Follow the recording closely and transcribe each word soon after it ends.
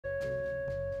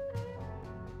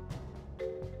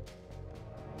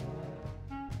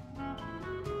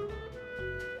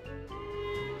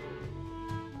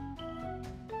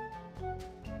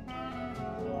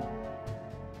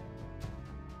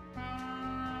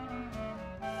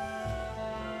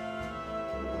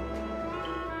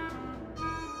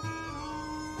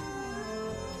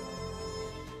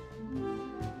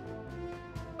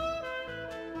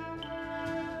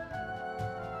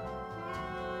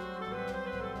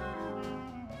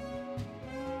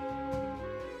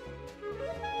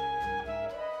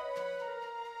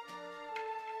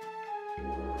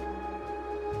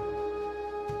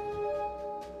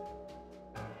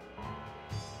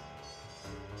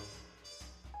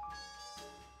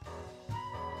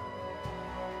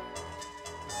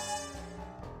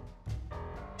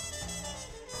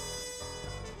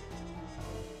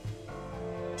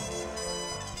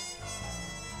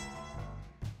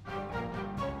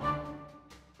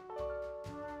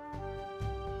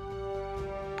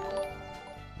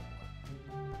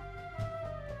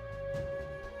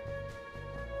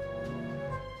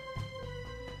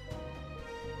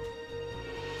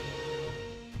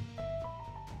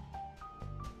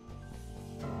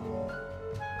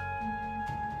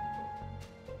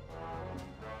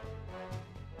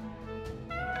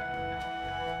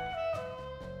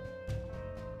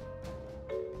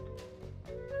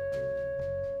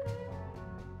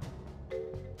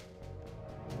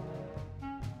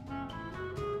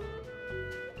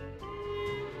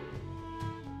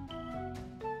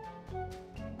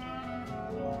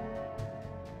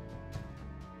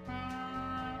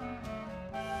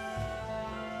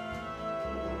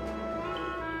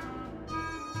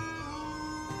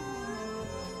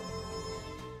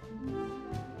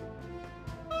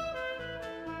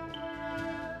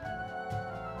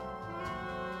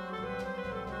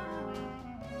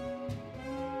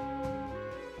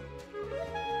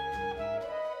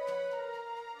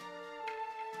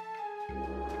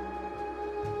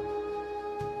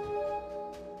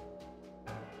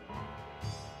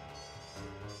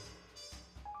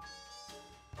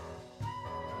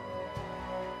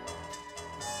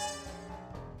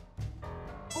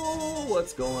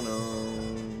what's going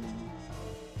on?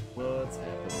 What's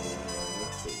happening?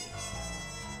 Let's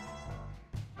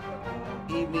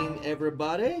see. Evening,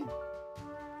 everybody.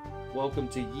 Welcome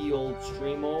to Ye Old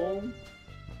Streamo.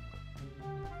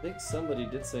 I think somebody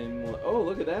did say, oh,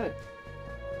 look at that.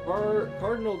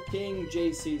 Cardinal King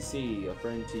JCC, a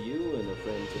friend to you and a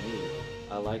friend to me.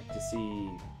 I like to see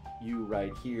you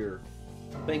right here.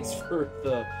 Thanks for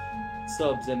the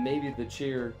subs and maybe the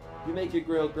cheer. You make it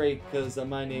real great because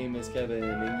my name is Kevin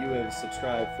and you have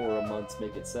subscribed for a month,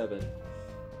 make it 7.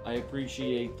 I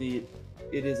appreciate the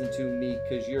it isn't too meek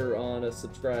because you're on a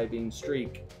subscribing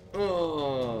streak.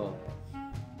 Oh,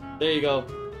 there you go.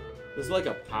 There's like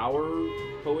a power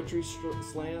poetry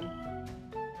slam.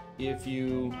 If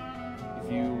you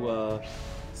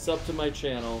sub to my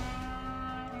channel,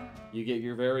 you get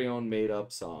your very own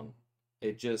made-up song.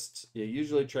 You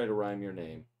usually try to rhyme your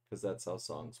name because that's how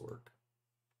songs work.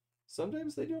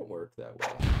 Sometimes they don't work that way.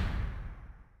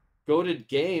 Goated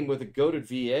game with a goated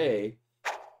VA.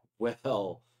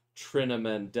 Well, Trina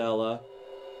Mandela,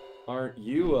 aren't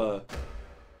you a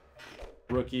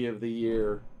rookie of the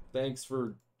year? Thanks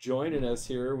for joining us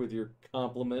here with your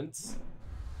compliments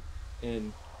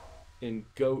and in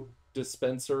goat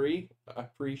dispensary. I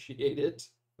appreciate it.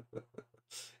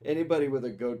 Anybody with a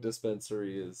goat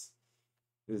dispensary is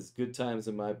good times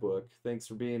in my book. Thanks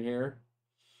for being here.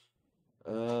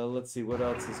 Let's see what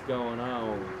else is going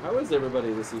on. How is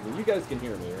everybody this evening? You guys can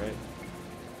hear me, right?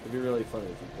 It'd be really funny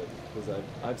if you couldn't, because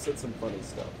I've said some funny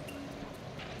stuff.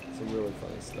 Some really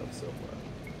funny stuff so far.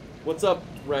 What's up,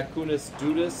 Raccoonus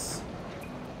Dudus?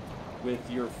 With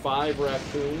your 5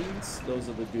 raccoons. Those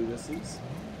are the Duduses.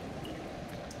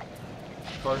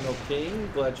 Cardinal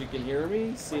King, glad you can hear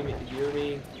me. See me, hear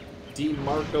me.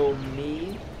 DeMarco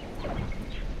me.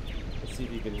 Let's see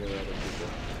if you can hear other people.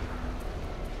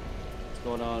 What's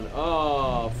going on?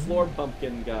 Oh, Floor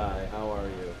Pumpkin guy, how are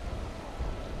you?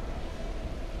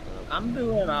 I'm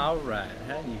doing all right.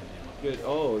 How you doing? Good.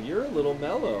 Oh, you're a little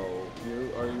mellow.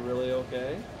 Are you really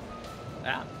okay?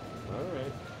 Yeah. All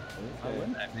right. How Okay.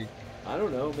 wouldn't that be? I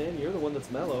don't know, man. You're the one that's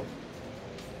mellow.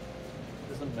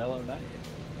 It's a mellow night.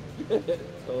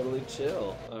 Totally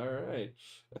chill. All right.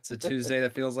 It's a Tuesday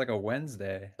that feels like a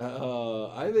Wednesday.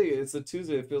 I think it's a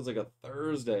Tuesday. It feels like a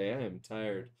Thursday. I am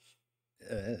tired.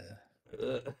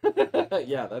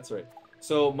 Yeah, that's right.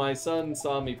 So my son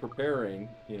saw me preparing.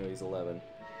 You know, he's 11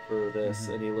 for this,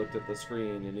 and he looked at the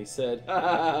screen and he said,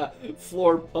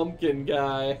 "Floor pumpkin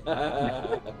guy."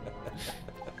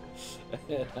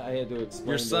 And I had to explain.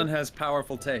 Your son has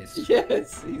powerful taste.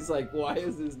 Yes, he's like, why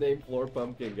is his name Floor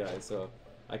Pumpkin Guy? So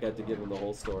I got to give him the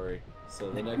whole story. So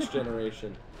the next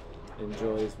generation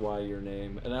enjoys why your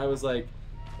name. And I was like,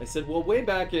 I said, well, way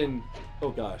back in,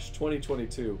 oh gosh,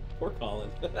 2022. Poor Colin.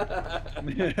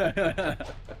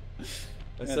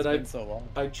 I said, so long.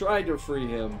 I tried to free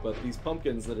him, but these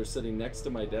pumpkins that are sitting next to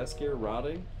my desk here,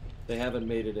 rotting, they haven't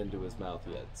made it into his mouth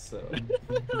yet. So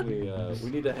we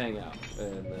need to hang out,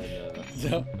 and then I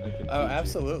can feed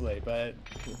absolutely. But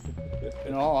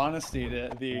in all honesty,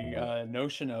 the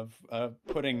notion of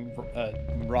putting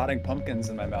rotting pumpkins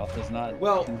in my mouth does not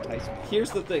entice me.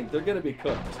 Here's the thing: they're gonna be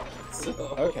cooked. So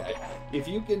okay, if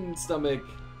you can stomach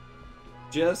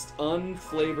just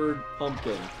unflavored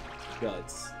pumpkin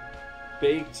guts,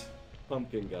 baked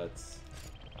pumpkin guts,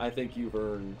 I think you've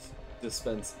earned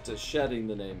dispense to shedding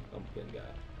the name Pumpkin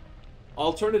Guy.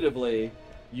 Alternatively,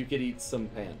 you could eat some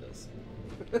pandas.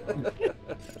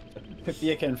 If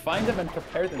you can find them and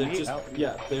prepare them,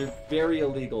 yeah, they're very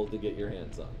illegal to get your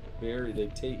hands on.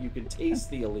 You can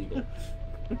taste the illegal.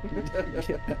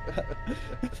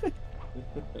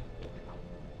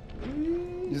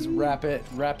 Just wrap it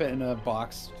in a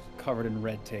box covered in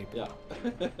red tape. Yeah.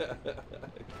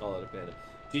 Call it a panda.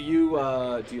 Do you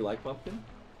like pumpkin?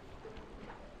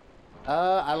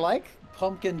 I like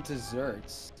pumpkin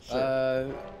desserts.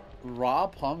 Sure. Raw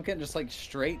pumpkin, just like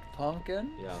straight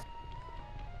pumpkin. Yeah.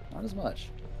 Not as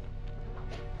much.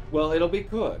 Well, it'll be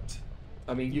cooked.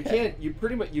 I mean, you can't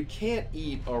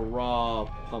eat a raw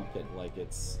pumpkin like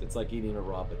it's like eating a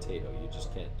raw potato. You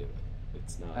just can't do it.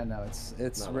 It's not. I know it's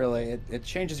really it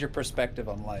changes your perspective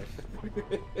on life.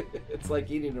 It's like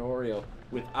eating an Oreo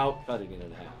without cutting it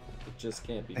in half. It just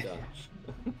can't be done.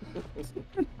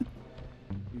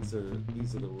 These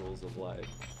are the rules of life,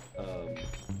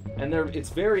 and it's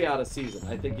very out of season.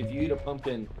 I think if you eat a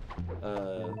pumpkin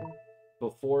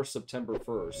before September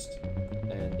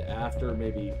 1st and after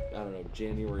maybe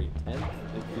January 10th,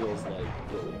 it feels like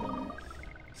really good.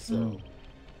 So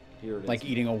here it is. Like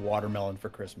eating a watermelon for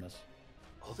Christmas.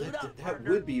 Oh, that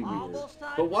would be weird.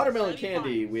 But watermelon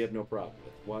candy, we have no problem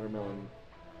with. Watermelon,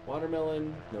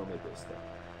 no me gusta.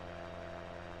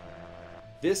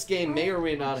 This game may or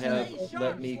may not have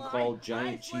let me call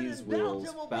giant cheese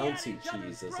wheels bouncy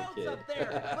cheese as a kid.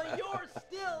 But you're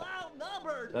still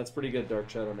outnumbered. That's pretty good, Dark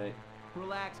Shadow Knight.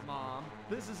 Relax, Mom.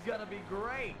 This is gonna be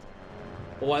great.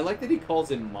 Oh, I like that he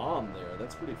calls him Mom there.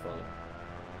 That's pretty fun.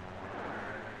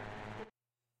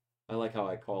 I like how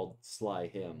I called Sly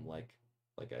him, like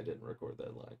I didn't record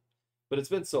that line. But it's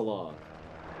been so long.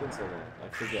 It's been so long. I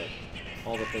forget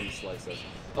all the things Sly says.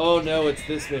 Oh no, it's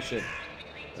this mission.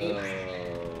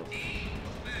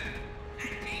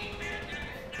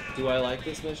 Do I like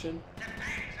this mission?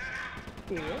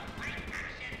 Yeah.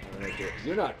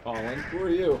 You're not Colin. Who are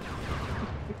you?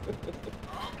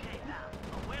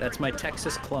 That's my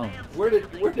Texas clone. Where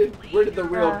did the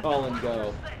real Colin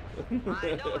go? He's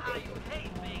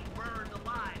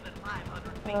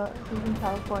in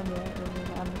California,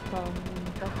 and I'm from.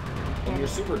 And you're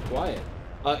super quiet.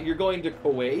 You're going to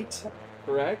Kuwait,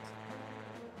 correct?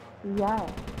 Yeah.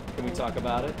 Can we talk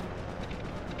about it?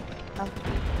 I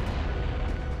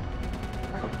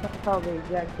can't tell the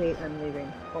exact date I'm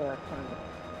leaving for.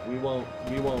 We won't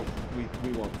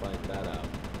find that out.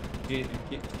 Do you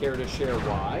care to share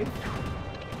why?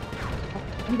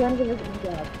 I'm going to visit my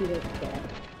dad 2 days ago.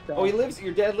 So. Oh,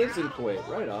 your dad lives in Kuwait.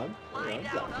 Right on.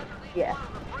 Right on. Yeah.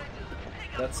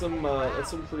 That's some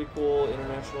pretty cool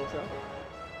international travel.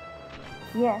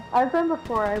 Yeah, I've been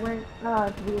before. I went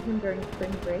to visit him during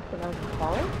spring break when I was in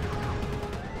college.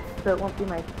 So it won't be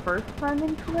my first time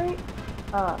in Kuwait.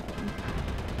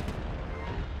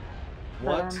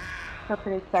 What? I'm so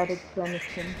pretty excited to go with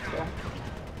him. So.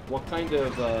 What kind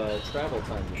of travel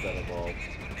time does that involve?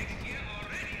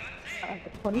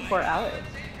 24 hours.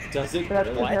 Does it? So that's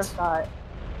Really? I've got.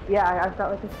 Yeah, I've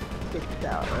got like a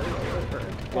 6-hour layover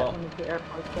at Well, one of the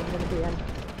airports I'm going to be in.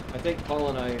 I think Paul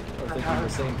and I are thinking the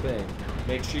same thing.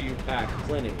 Make sure you pack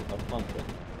plenty of pumpkin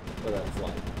for that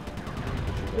flight.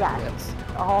 Yeah, Yes.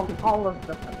 all of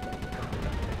the pumpkin.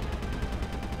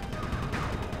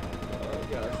 Oh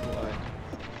gosh, why?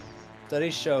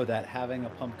 Studies show that having a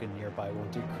pumpkin nearby will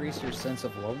decrease your sense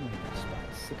of loneliness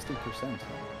by 60%.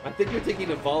 I think you're thinking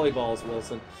of volleyballs,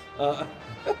 Wilson.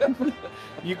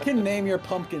 You can name your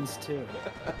pumpkins too.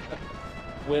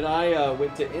 When I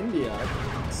went to India,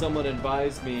 someone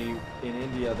advised me in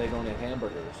India they don't have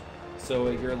hamburgers. So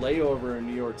at your layover in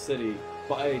New York City,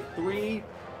 buy 3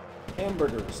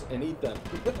 hamburgers and eat them.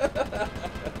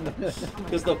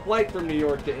 Because the flight from New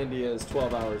York to India is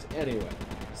 12 hours anyway.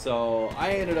 So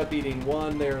I ended up eating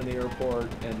 1 there in the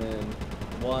airport and then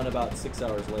 1 about 6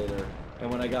 hours later.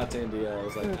 And when I got to India, I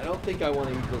was like, I don't think I want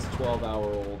to eat this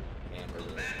 12-hour-old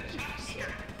hamburger.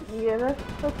 Yeah,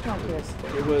 that's not good.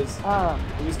 It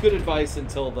was good advice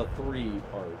until the 3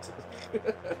 part.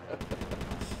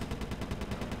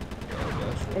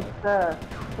 It's a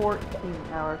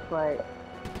 14-hour flight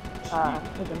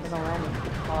to the middle end of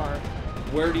Qatar.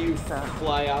 Where do you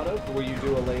fly out of? Will you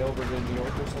do a layover to New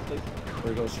York or something?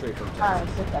 Or go straight from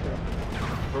Texas? Just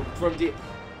everything. From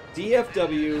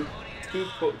DFW to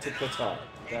Qatar.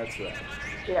 That's right.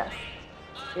 Yeah.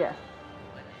 Yeah.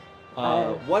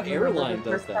 What airline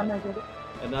does First time I that? did it.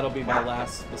 And that'll be my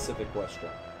last specific question.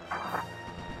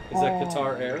 Is that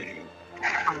Qatar Air?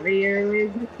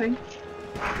 Airways, I think.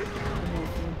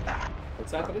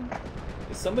 What's happening?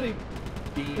 Is somebody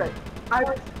being... Right. I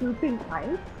was scooping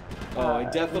ice. Oh,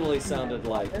 it definitely sounded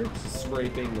like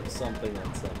scraping of something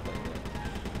on something.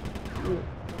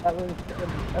 I was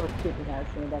scooping ice,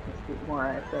 and I can scoop more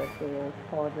ice. So I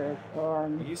apologize. Are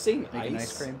you saying Making ice?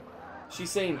 ice cream. She's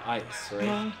saying ice,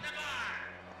 right?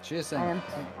 She is I saying am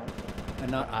saying ice.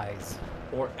 and not eyes.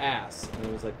 Or ass. And I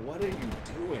was like, what are you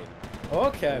doing?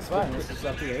 Okay, fine. This is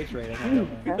up the age rating. I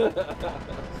don't know. I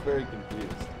was very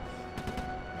confused.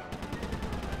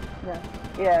 Yeah.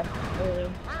 Yeah.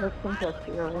 Let's compress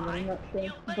here, and I'm not sure.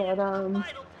 But,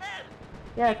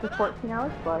 yeah, it's a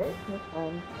 14-hour flight.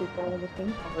 And people are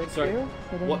looking forward Sorry, to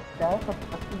sitting what- stuff up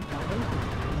fucking hours.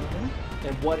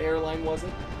 And what airline was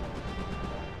it?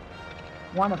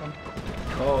 One of them.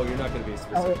 Oh, you're not going to be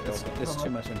specific. It's, Okay. it's too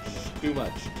much information. Too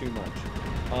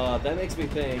much. That makes me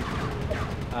think,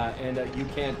 and you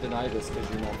can't deny this because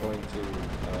you're not going to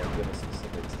give us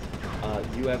specifics.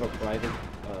 You have a private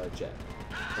jet,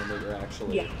 and that you're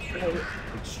actually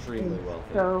extremely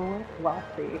wealthy. So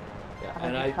wealthy. Yeah,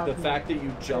 and the fact that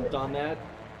you jumped on that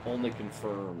only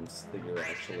confirms that you're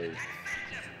actually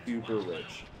super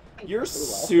rich. You're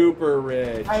super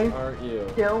rich, aren't you?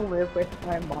 Still live with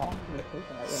my mom.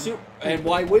 And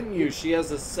why wouldn't you? She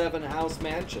has a 7-house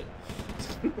mansion.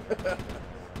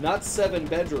 Not 7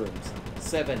 bedrooms,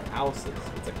 7 houses.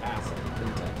 It's a castle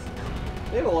in Texas.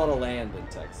 They have a lot of land in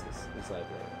Texas, as I've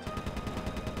learned.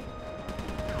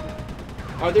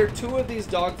 Are there 2 of these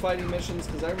dogfighting missions?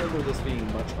 Because I remember this being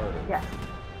much harder. Yes.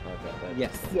 Okay.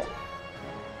 Yes. Yes.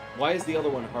 Why is the other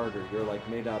one harder? You're like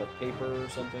made out of paper or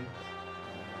something?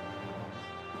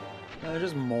 No, there's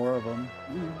just more of them.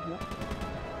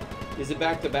 Is it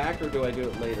back to back or do I do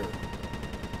it later?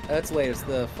 That's late. It's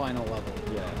the final level.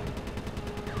 Yeah.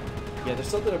 Yeah, there's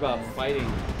something about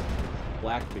fighting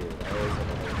Blackbeard. I always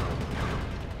have a hard time.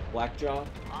 Blackjaw?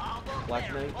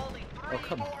 Black Knight? Oh,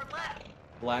 come on.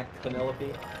 Black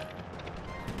Penelope?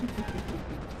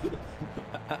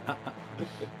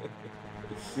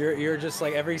 You're just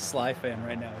like every Sly fan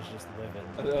right now is just livid.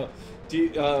 I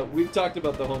know. We've talked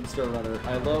about the Homestar Runner.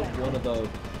 I love one of the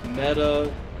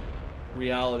meta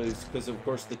realities because, of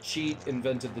course, the Cheat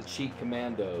invented the Cheat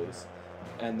Commandos,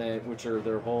 and then which are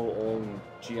their whole own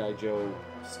G.I. Joe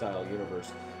style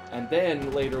universe. And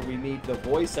then later we meet the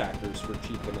voice actors for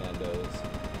Cheat Commandos,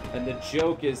 and the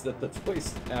joke is that the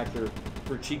voice actor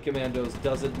for Cheat Commandos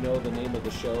doesn't know the name of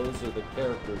the shows or the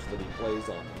characters that he plays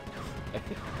on them.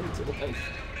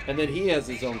 And then he has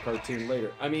his own cartoon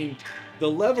later. I mean, the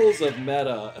levels of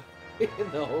meta in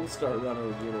the Homestar Runner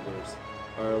universe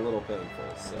are a little painful,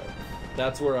 so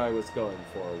that's where I was going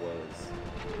for, was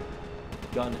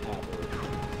Gun Haver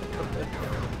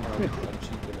on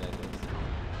Cheat Commandos.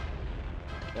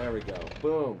 There we go.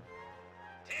 Boom.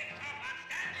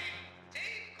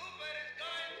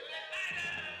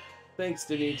 Thanks,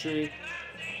 Dimitri.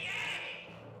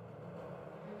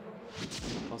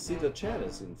 I'll see the chat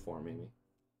is informing me.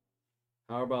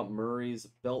 How about Murray's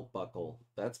belt buckle?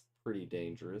 That's pretty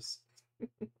dangerous.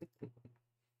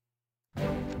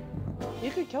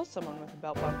 You could kill someone with a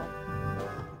belt buckle.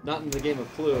 Not in the game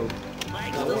of Clue.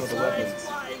 Not one of the weapons.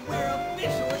 We're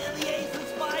officially in the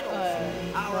Aces final.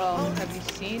 Well, have you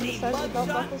seen the size of belt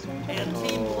buckles from and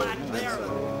Team Black Bear.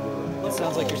 It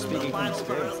sounds like you're speaking from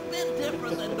experience.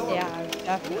 Yeah,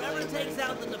 definitely. Whoever takes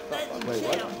out the defending Wait,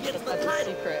 what? champ gets the That's a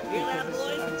title. secret. Hear that,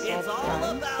 boys? It's all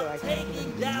so about I can...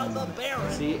 taking down the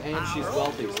Baron. See, and she's Our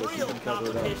wealthy, only so she real can cover it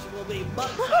up. competition will be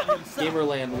Mugshot himself.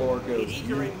 Gamerland lore We goes. need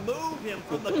to remove him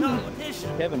from the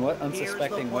competition. Kevin, what Here's the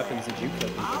unsuspecting plan. weapons did you kill?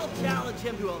 I'll challenge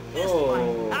him to a fist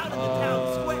Oh, fight out in the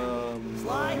town square.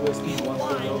 Sly will USB use 1.0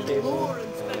 wine and cable. lure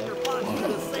Inspector Fox to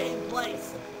the same place.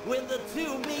 When the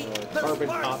two meet, the carbon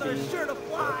sparks copy. are sure to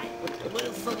fly.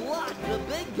 With some luck, the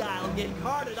big guy will get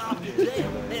carted off to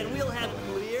jail, and we'll have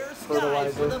clear skies for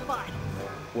Fertilizer. the fight.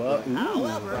 What?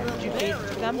 However, the Did you Baron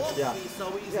feed them? won't Yeah. be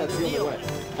so easy Yeah, it's to the only deal way.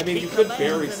 with. I mean, He you could commands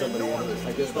bury an somebody in enormous it.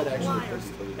 I guess team that of actually flyers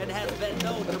could be and has been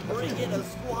known to bring in a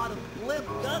squad of blimp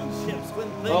gunships when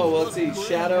things Oh, well, let's look see. grim.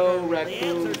 Shadow The Raccoon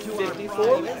answer to our 54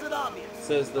 problem isn't obvious.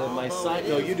 says that my sign.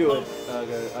 No, you do it.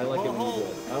 I like it when you do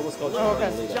it. I almost called you. Oh, okay.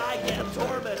 Lolita.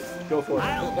 Gigantormous. Go for it.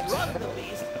 I'll drug the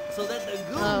beast so that the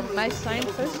My gurus signed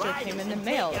will poster ride came it in the and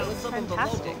mail. take It out was some of the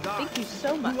fantastic. local guards, Thank you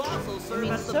so much. who also It serve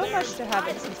means as the so much Baron's to have it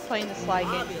guidance. since playing the Sly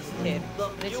game as a kid.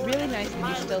 And it's really nice that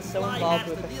you're still so involved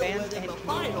with the fans and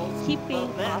community. Keep being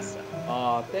awesome.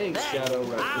 Aw, thanks, Next, Shadow I'll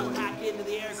Raccoon. hack into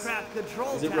the aircraft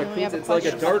control Is it tower. And we have raccoons? a It's like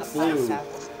a question dark about blue.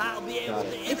 Slapsats. I'll be able Got to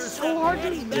it. It's intercept so hard to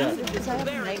any read messages because I the have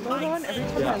Baron night mode might on. send Every to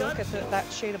time I the look at gunship. that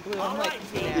shade of blue, I'm like,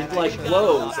 Alright, team. It like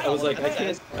glows. I was like, I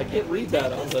can't read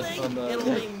that on the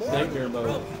nightmare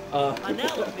mode.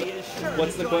 Penelope is sure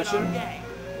What's to the join question? our gang.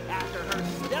 After her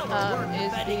stellar work is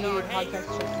defending the our podcast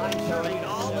hangar, just I'm sure going we'd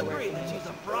all nowhere? agree that she's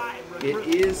a prime It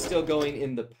recruit. is still going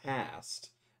in the past,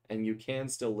 and you can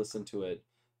still listen to it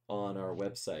on our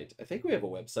website. I think we have a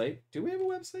website. Do we have a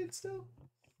website still?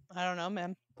 I don't know,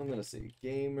 man. I'm gonna see.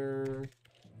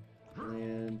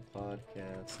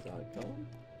 GamerLandPodcast.com.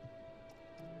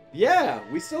 Yeah,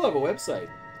 we still have a website.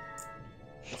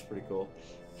 That's pretty cool.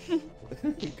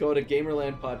 Go to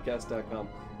GamerLandPodcast.com.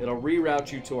 It'll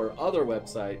reroute you to our other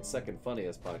website,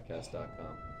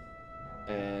 SecondFunniestPodcast.com.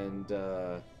 And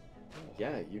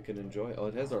yeah, you can enjoy. Oh,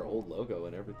 it has our old logo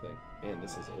and everything. Man,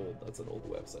 this is old. That's an old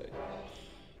website.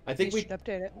 I think You we should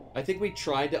update it. I think we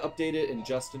tried to update it, and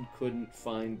Justin couldn't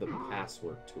find the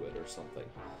password to it or something.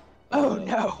 Oh,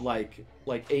 no. Like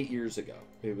 8 years ago.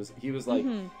 He was like,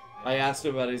 Mhm. I asked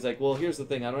him about it. He's like, well, here's the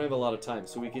thing. I don't have a lot of time,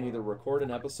 so we can either record an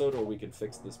episode or we can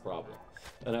fix this problem.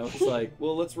 And I was like,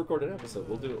 well, let's record an episode.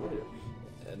 We'll do it later.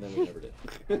 And then we never did.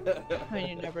 I mean,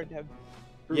 you never did.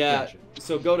 Yeah,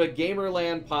 so go to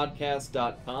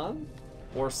GamerLandPodcast.com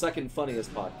or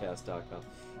SecondFunniestPodcast.com.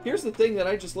 Here's the thing that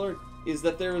I just learned is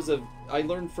that I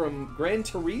learned from Gran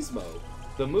Turismo,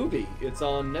 the movie. It's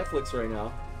on Netflix right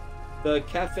now. The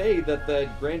cafe that the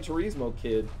Gran Turismo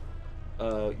kid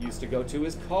used to go to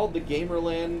is called the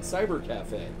Gamerland Cyber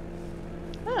Cafe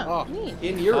Oh, Oh. neat.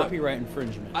 in Europe. Copyright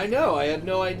infringement. I know. I had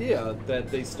no idea that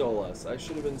they stole us. I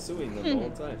should have been suing them the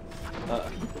whole time.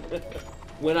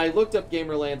 when I looked up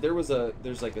Gamerland,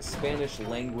 there's like a Spanish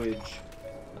language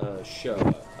show.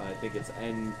 I think it's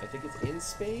in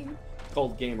Spain,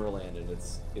 called Gamerland, and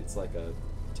it's like a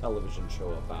television show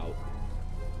about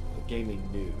gaming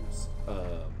news.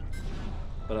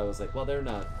 But I was like, well, we're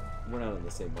not in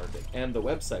the same market, and the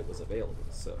website was available,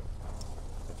 so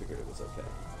I figured it was okay.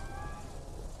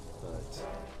 But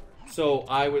so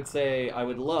I would say I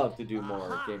would love to do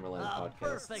more Gamerland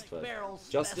podcasts, but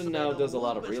Justin now does a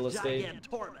lot of real estate.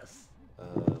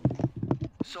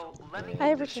 So let me Hi,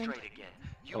 get this everything. straight again.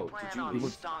 You plan on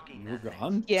stalking You were that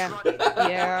gone? Yeah.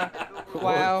 Yeah.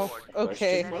 Wow.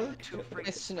 Okay. Question mark?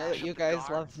 Nice to know that you guys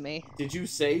love me. Did you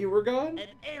say you were gone? An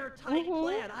airtight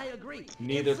plan, I agree.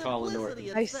 Neither Its Colin nor-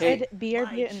 simplicity I is said safe BRB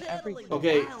by and everything. channeling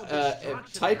Okay, the wild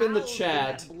destruction type in the housed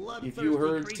chat that if you bloodthirsty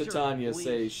heard creature. Titania We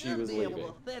say she should was be able leaving.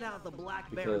 to thin out the Black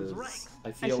Baron's Because ranks.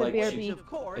 I said feel like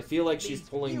BRB. I feel like she's means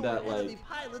pulling fewer that enemy like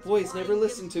pilots voice never flying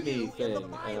listen to against me you in thing, the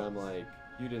and I'm finals. like,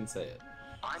 you didn't say it.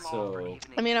 I'm So- already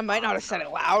I mean, I might not have said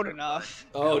it loud enough.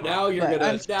 Oh, now you're But gonna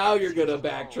I'm-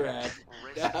 backtrack.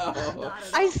 No.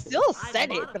 I still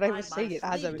said it, but I was saying it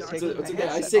as I was taking It's my okay.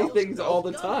 I headset say off. things all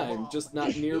the time, just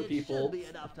not near people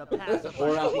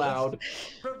or out loud.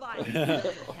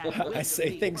 I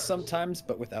say things sometimes,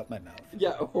 but without my mouth.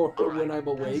 Yeah, or when I'm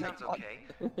awake. Sounds okay.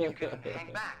 You can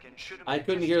hang back and shoot him I in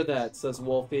couldn't the hear distance. that, says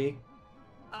Wolfie.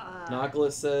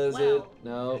 Noculus says it.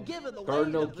 No.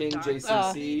 Cardinal King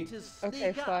JCC.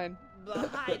 Okay, fine.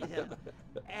 Behind him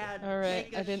and Alright,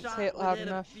 take a I didn't shot say it loud within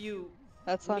a enough. few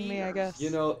That's on me, I guess. You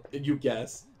know, you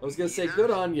guess. I was gonna say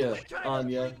good on you,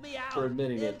 Anya, for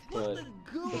admitting it, but then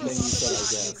you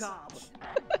said,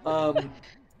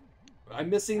 I'm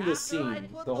missing this scene.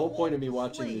 The whole point of me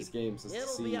watching these games is to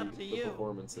see the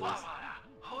performances.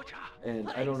 And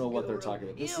I don't know what they're talking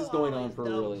about. This is going on for a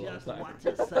really long time.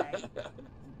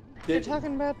 You're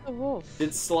talking about the wolf.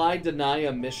 Did Sly deny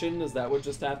a mission? Is that what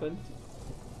just happened?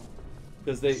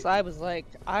 Because they. Sly was like,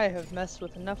 I have messed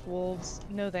with enough wolves.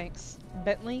 No thanks.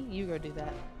 Bentley, you go do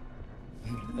that.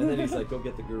 And then he's like, go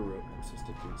get the guru. I'm supposed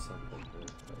to do something.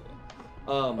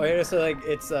 Oh yeah, so like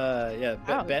it's yeah,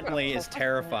 Wow, Bentley you're is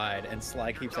terrified, and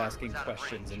Sly keeps asking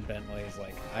questions, and Bentley is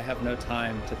like, I have no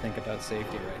time to think about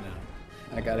safety right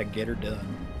now. I gotta get her done.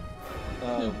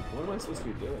 What am I supposed to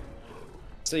be doing?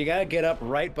 So you gotta get up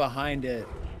right behind it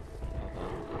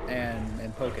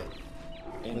and poke it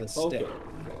And with a poke stick.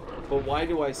 it. But why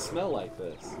do I smell like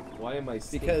this? Why am I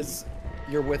stinky? Because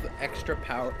you're with extra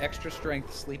power, extra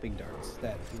strength sleeping darts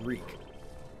that reek.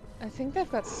 I think they've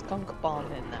got skunk bomb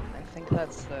in them. I think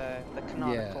that's the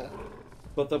canonical. Yeah.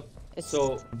 But the It's-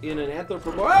 so in an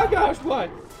anthropomorphic, oh gosh, why?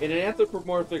 In an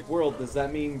anthropomorphic world, does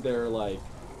that mean they're like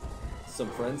some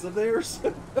friends of theirs?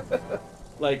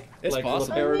 like It's like possible.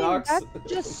 the paradox? I mean,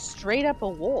 that's just straight up a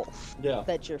wolf Yeah.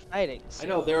 that you're fighting. I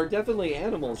know there are definitely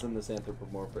animals in this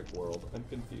anthropomorphic world. I'm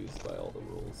confused by all the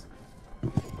rules.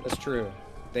 That's true.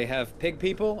 They have pig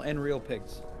people and real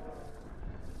pigs.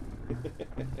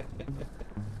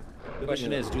 The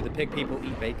question is, do the pig people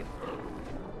eat bacon?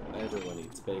 Everyone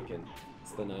eats bacon.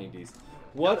 It's the 90s.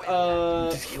 What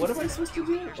am I supposed to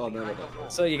do? Oh, none of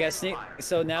that. So you guys sneak.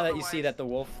 So now that you see that the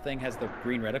wolf thing has the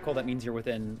green reticle, that means you're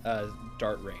within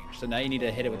dart range. So now you need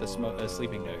to hit it with a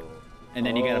sleeping dart, and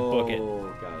then you gotta book it.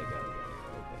 Oh, got it.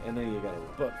 Okay. And then you gotta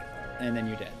Book it, and then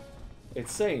you're dead.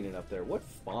 It's saying it up there. What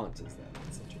font is that?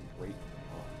 It's such a great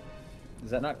font.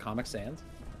 Is that not Comic Sans?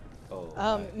 Oh.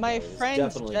 My no, it's friend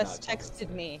definitely just not Comic texted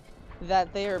Sans. me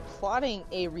that they are plotting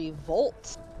a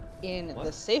revolt in the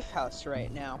What? safe house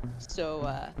right now. So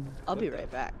I'll be right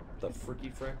back. The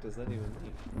fricky frack does that even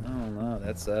mean? I don't know.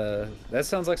 That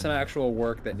sounds like some actual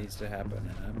work that needs to happen,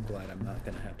 and I'm glad I'm not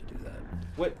gonna have to do that.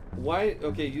 What? Why?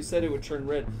 Okay, you said it would turn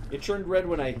red. It turned red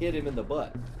when I hit him in the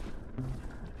butt.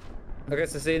 Okay,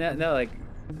 so see now like,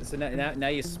 so now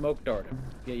you smoke dart him.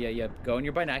 Yeah. Go in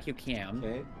your binocular cam,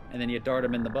 Okay, and then you dart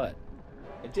him in the butt.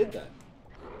 I did that.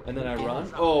 And then I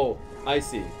run. Oh, I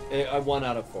see. I 1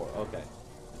 out of 4. Okay,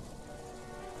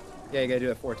 Yeah, you gotta do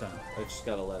it 4 times. I just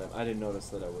gotta let him. I didn't notice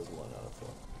that I was 1 out of 4.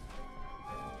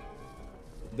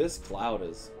 This cloud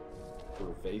is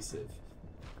pervasive.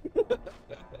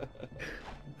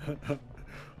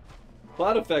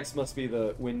 Cloud effects must be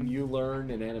when you learn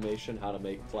in animation how to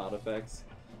make cloud effects.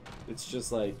 It's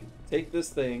just like, take this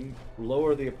thing,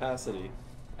 lower the opacity,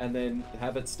 and then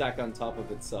have it stack on top of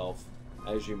itself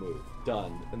as you move.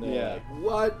 Done. And they're Yeah. like,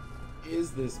 what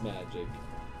is this magic?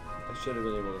 I should have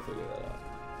been able to figure that out.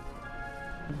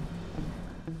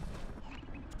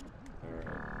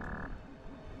 Alright.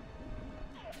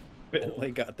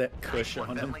 Bentley got that cush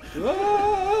on him.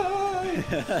 Ah!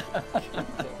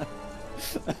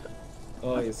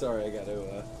 Oh, yeah, sorry, I got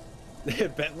to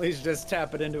Bentley's just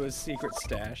tapping into his secret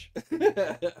stash.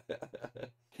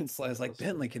 And Sly's like,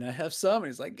 Bentley, can I have some? And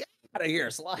he's like, get out of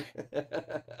here, Sly.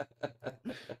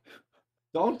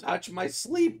 Don't touch my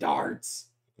sleep darts.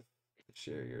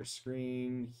 Share your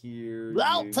screen here.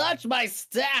 Don't touch my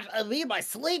stash. I leave my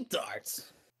sleep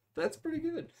darts. That's pretty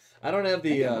good. I don't have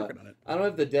the I don't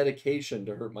have the dedication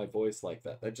to hurt my voice like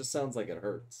that. That just sounds like it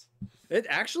hurts. It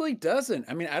actually doesn't.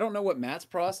 I mean, I don't know what Matt's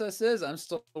process is. I'm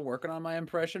still working on my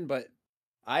impression, but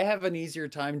I have an easier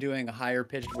time doing higher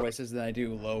pitched voices than I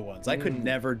do low ones. I could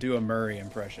never do a Murray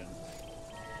impression.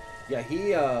 Yeah,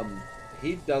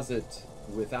 he does it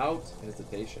without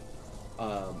hesitation.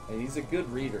 And he's a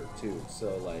good reader too.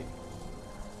 So like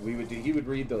he would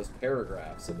read those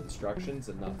paragraphs of instructions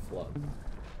and not flub.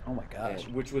 Oh my gosh.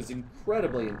 Which was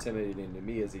incredibly intimidating to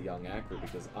me as a young actor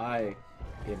because I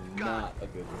am not a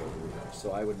good code reader.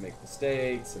 So I would make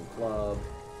mistakes and flub,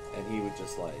 and he would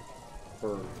just like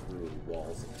burn through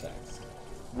walls of text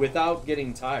without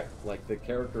getting tired. Like the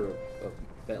character of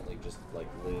Bentley just like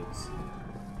lives.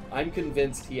 I'm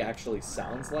convinced he actually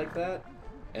sounds like that,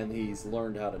 and he's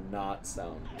learned how to not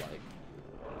sound like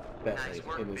Bentley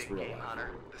in his real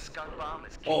life.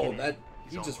 Oh, that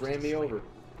he just ran me over.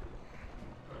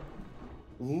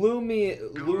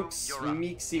 Luke's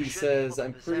Meeksy says,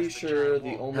 I'm pretty sure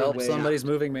the only way... somebody's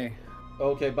moving me.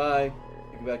 Okay, bye.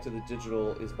 You go back to the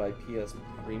digital is by PS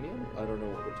Premium? I don't know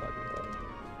what we're talking about.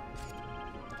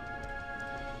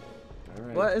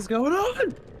 Alright. What is going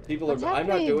on? People are... I'm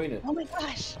not doing it. Oh my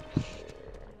gosh.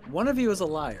 One of you is a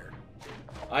liar.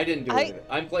 I didn't do it.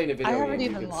 I'm playing a video I game. haven't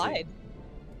even lied.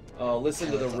 Oh,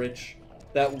 listen to the rich,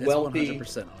 that wealthy...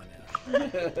 100% on you.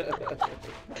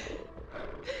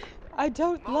 I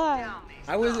don't lie.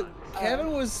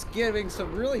 Kevin was giving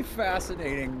some really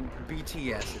fascinating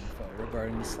BTS info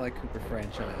regarding the Sly Cooper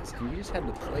franchise, and you just had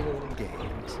to play little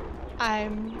games.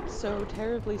 I'm so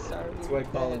terribly sorry. That's why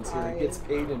Colin's here. He gets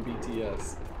paid in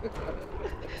BTS.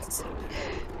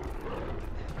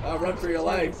 Run for your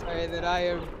life. Sorry that I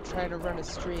am trying to run a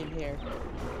stream here.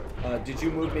 Did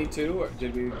you move me too, or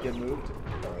did we get moved?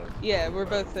 Yeah,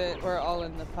 we're all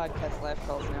in the podcast live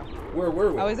calls now. Where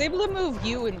were we? I was able to move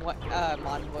you in one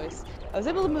Mon Voice. I was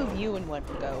able to move you in one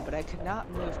go, but I could not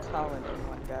move Colin in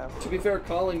one go. To be fair,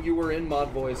 Colin, you were in Mod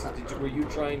Voice. Were you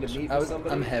trying to meet with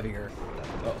somebody? I'm heavier.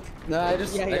 Oh. No,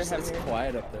 it's heavier.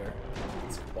 quiet up there.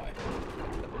 It's quiet.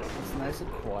 It's nice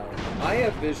and quiet. I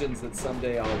have visions that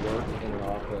someday I'll work in an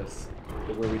office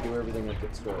where we do everything like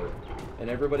it's stored, and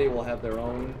everybody will have their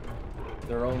own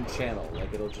channel.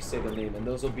 Like it'll just say the name, and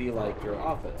those will be like your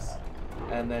office.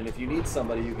 And then if you need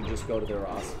somebody, you can just go to their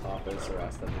office or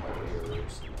ask them about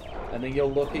yours. And then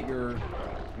you'll look at your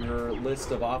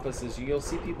list of offices, and you'll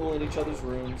see people in each other's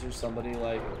rooms, or somebody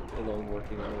like alone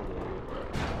working in a room.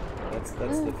 That's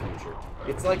the future.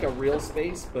 It's like a real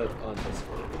space, but on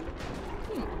Discord.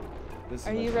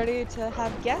 Are you ready to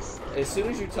have guests? As soon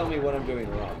as you tell me what I'm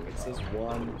doing wrong, it says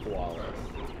one koala.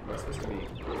 Am I supposed to be?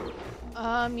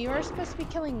 You are supposed to be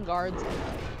killing guards.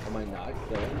 Am I not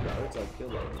killing guards? I kill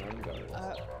like 9 guards.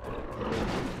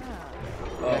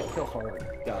 Oh, kill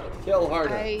harder. Got it. Kill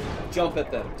harder. Jump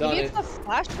at them. Done Maybe it. it's the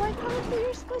flashlight guards that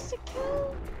you're supposed to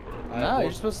kill? No,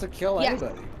 you're supposed to kill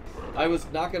anybody. I was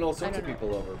knocking all sorts of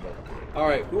people over, but all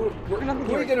right. Who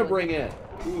are you gonna bring in?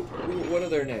 What are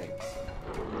their names?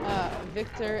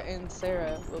 Victor and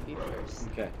Sarah will be first.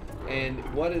 Okay. And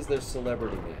what is their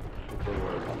celebrity name? If they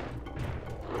were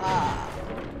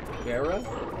Vera?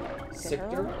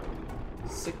 Sictor?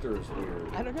 Sictor is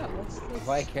weird. I don't know.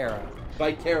 Vicara.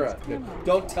 Vicara.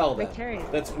 Don't tell them.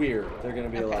 Vicarian. That's weird. They're gonna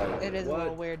be like, it is what? a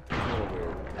little weird. It's a little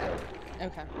weird.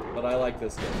 Okay. But I like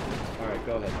this game. All right,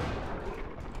 go ahead.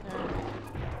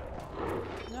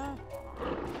 No.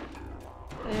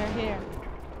 They're here.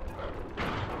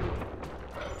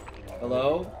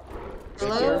 Hello?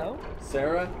 Hello?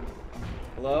 Sarah?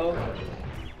 Hello?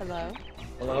 Hello?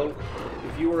 Hello?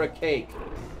 If you were a cake,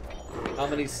 how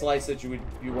many slices would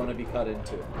you want to be cut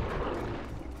into?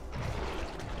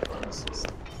 It's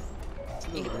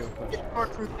hard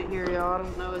for me to hear y'all. I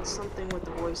don't know. It's something with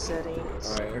the voice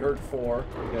settings. Alright, I heard 4.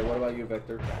 Okay, what about you,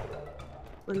 Victor?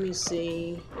 Let me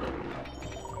see.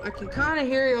 I can kind of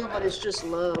hear y'all, but it's just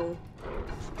low.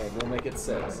 Okay, we'll make it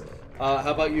 6.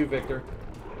 How about you, Victor?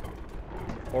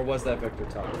 Or was that Victor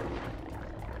talking?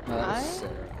 No, that's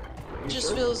Sarah. It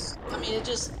just feels, I mean, it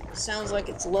just sounds like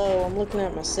it's low. I'm looking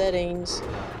at my settings.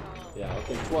 Yeah,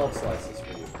 okay, 12 slices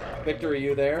for you. Victor, are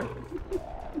you there?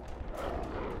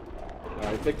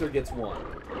 Alright, Victor gets 1.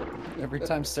 Every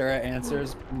time Sarah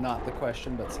answers, not the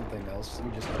question, but something else,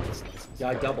 you just have to slices. Yeah,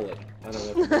 I double it. I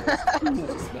don't know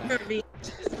if it is.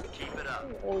 Keep it up.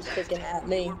 Always picking at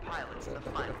me. Pilots in the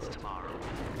finals tomorrow.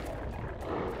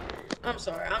 I'm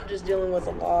sorry, I'm just dealing with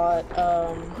a lot.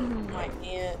 My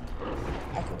aunt,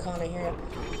 I can kind of hear it.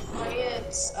 My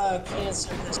aunt's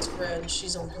cancer has spread.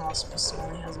 She's on hospice, so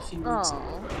only has a few weeks.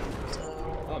 Oh,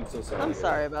 So, I'm so sorry. I'm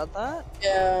sorry about that.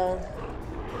 yeah,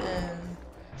 and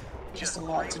just a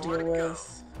lot to deal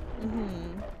with.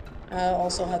 I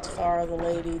also had to fire the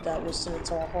lady that was tending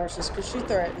to our horses because she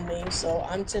threatened me, so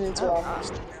I'm tending to our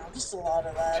horses now. Just a lot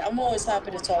of that. I'm always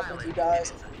happy to talk with you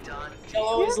guys. Y'all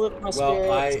always lift my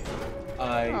spirits. Well,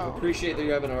 I appreciate that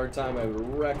you're having a hard time. I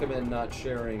would recommend not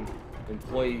sharing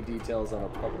employee details on a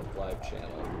public live channel.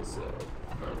 So,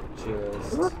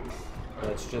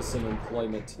 that's just some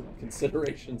employment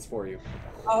considerations for you.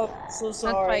 Oh, so That's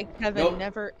sorry. why Kevin Nope.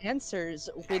 never answers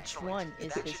which one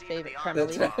is his favorite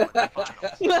Carmelita.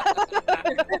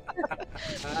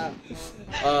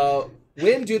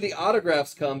 When do the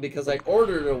autographs come? Because I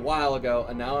ordered it a while ago,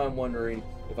 and now I'm wondering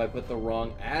if I put the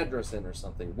wrong address in or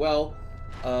something. Well,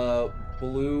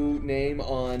 blue name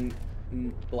on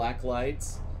black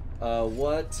lights.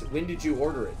 When did you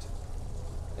order it?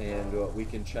 And we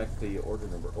can check the order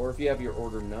number. Or if you have your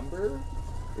order number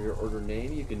or your order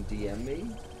name, you can DM me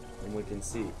and we can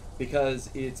see. Because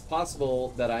it's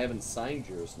possible that I haven't signed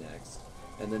yours next.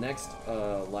 And the next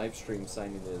live stream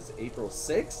signing is April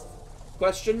 6th?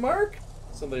 Question mark?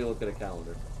 Somebody look at a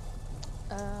calendar.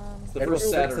 It's the April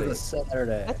first 6th Saturday. is a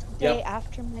Saturday. That's the day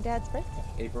after my dad's birthday.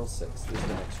 April 6th is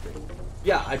the next stream.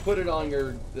 Yeah, I put it on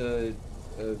your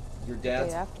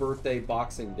dad's after. birthday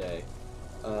Boxing Day,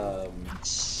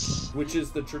 which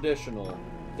is the traditional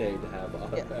day to have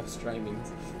autograph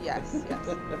streamings. Yes,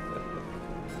 yes.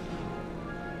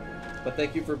 But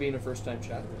thank you for being a first-time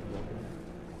chatter. Welcome.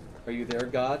 Are you there,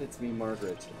 God? It's me,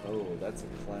 Margaret. Oh, that's a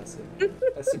classic.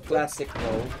 That's a classic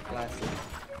role. Classic.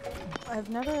 I've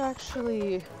never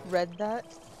actually read that,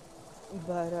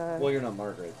 but Well, you're not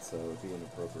Margaret, so it'd be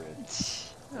inappropriate.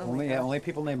 oh my gosh. Only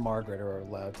people named Margaret are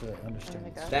allowed to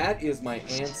understand. gosh. That is my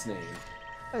aunt's name.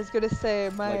 I was gonna say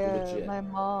my legit. my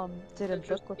mom did a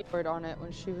book report on it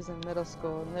when she was in middle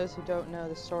school, and those who don't know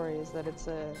the story is that it's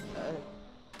a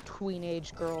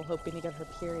tween-age girl hoping to get her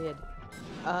period.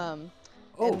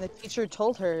 And the teacher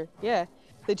told her,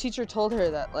 the teacher told her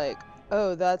that like,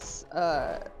 oh, that's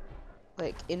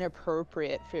like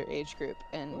inappropriate for your age group,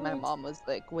 and my mom was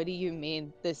like, what do you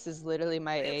mean? This is literally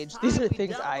my age. These are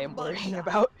things I am worrying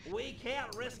about. We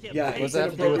can't risk it. Yeah, What's it's that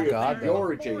have to do with inappropriate God, for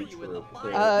though? your age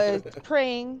group.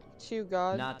 Praying to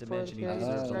God. Not to for the mention he period to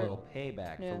deserves a start. little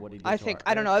payback Yeah. for what he did I to think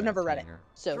our I don't know. I've aircraft never read it, hangar.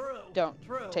 so True, don't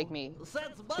true. take me Since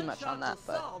too much on that. mugshots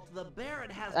But assault, the Baron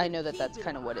has I been know that that's keeping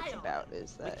kind of what an it's eye on about. it.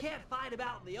 Is We that can't fight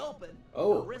about in the open.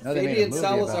 Oh, No, they made a Fabian movie about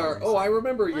Salazar. it. Oh, I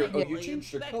remember your. Oh, you Thankfully,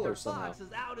 changed your Inspector color somehow. Fox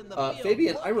is out in the field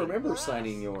Fabian, I looking remember for us.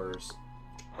 signing yours.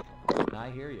 I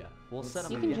hear ya. We'll set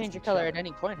him you can against change your each color other. at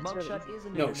any point. It's really Mugshot easy. is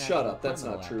an No, international shut up. That's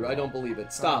criminal not true. after I don't all. believe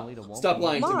it. Stop. Carmelita won't Stop be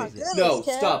lying to easy. me. My goodness, No,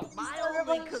 Kev. stop. My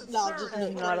No, only just concern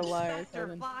is not a for liar, Inspector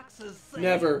Kevin. Fox's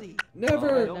Never. safety. Oh,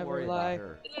 Never. don't Never worry lie. about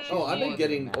her. Oh, I've been She's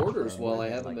getting more than a orders match while for I a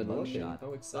haven't like been looking. Mugshot.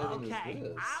 How exciting Okay, is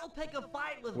this? I'll pick a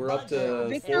fight with We're up to Mugshot.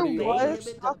 Victor 40 was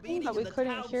orders. talking, but we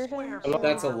couldn't hear him.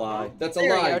 That's a lie. That's a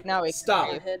There we lie. go, now we can Stop.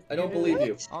 hear you. I don't believe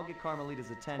you. I'll get Carmelita's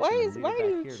attention. Why and is lead why her are back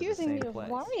you here to the accusing me same of place.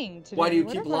 lying today? Why do you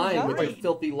What keep have I lying with done? your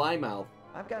filthy lie mouth?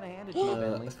 I've got to hand it to you,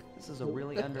 Bentley. This is a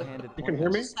really underhanded You can hear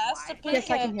me? Just has to pick Yes,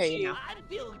 I can at hear you now. I'm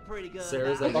feeling pretty good.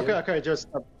 Sarah's now. like- Okay, just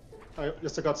I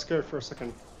got scared for a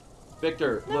second.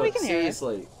 Victor, No, we look, can hear you.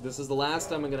 seriously, this is the last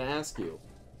time I'm going to ask you.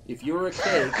 If you were a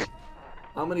cake,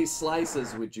 how many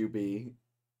slices would you be,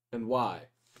 and why?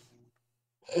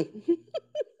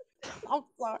 I'm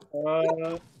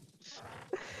sorry.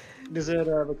 Is it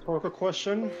a rhetorical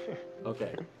question?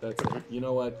 Okay, that's it. You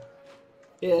know what?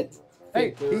 It.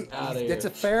 Hey, Victor, outta here. it's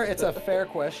a fair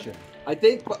question. I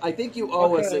think you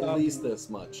owe us Okay, at least this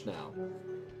much now.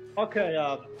 Okay,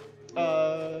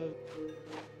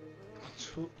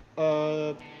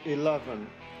 11.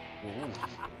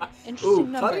 Interesting Ooh,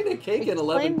 number. cutting a cake in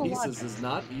 11 Explain the pieces logic. is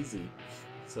not easy.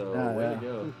 So, Yeah, way yeah. to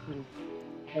go.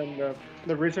 And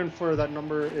the reason for that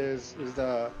number is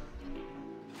the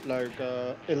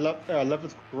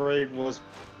 11th grade was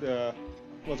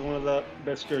one of the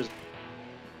best years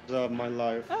of my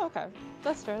life. Oh, okay.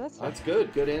 That's fair. That's fair. That's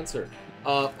good. Good answer.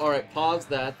 All right, pause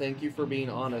that. Thank you for being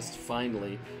honest,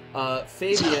 finally.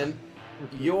 Fabian,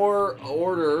 your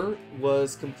order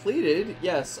was completed,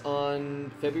 yes,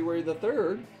 on February the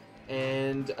 3rd,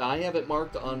 and I have it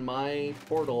marked on my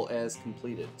portal as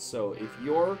completed. So if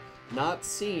you're not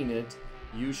seeing it,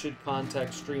 you should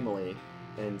contact Streamily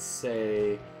and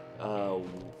say,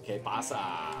 ¿Qué pasa?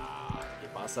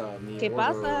 ¿Qué pasa, mi ¿Qué order?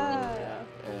 pasa?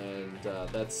 And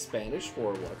that's Spanish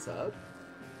for what's up.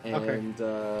 And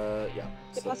yeah.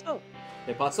 ¿Qué pasó?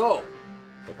 ¿Qué pasó?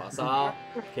 ¿Qué pasa?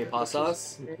 ¿Qué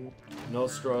pasas?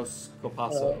 Nostros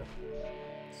copaso.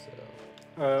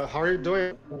 So. How are you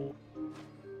doing?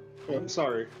 I'm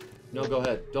sorry. No, go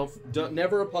ahead. Don't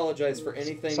never apologize for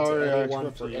anything Sorry, to I anyone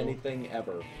interrupted for you. anything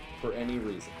ever, for any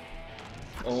reason.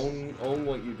 Own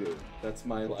what you do. That's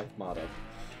my life motto.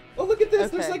 Oh, look at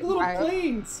this! There's Okay, like little I-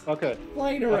 planes Okay.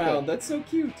 flying around. That's so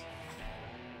cute.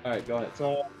 All right, go ahead.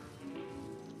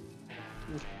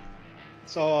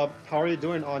 So, how are you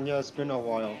doing, Anya? It's been a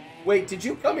while. Wait, did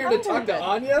you come here to talk to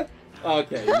Anya?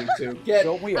 Okay, you two. Get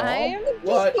Don't we all? I'm just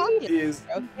what talking. is?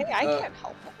 Okay, I can't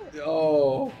help it.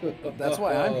 Oh, That's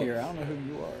why I'm here. I don't know who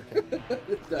you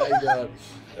are. I don't.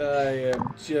 I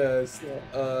am just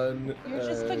You're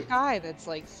just a guy that's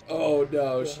like. Oh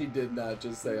no, she did not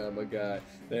just say I'm a guy.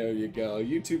 There you go.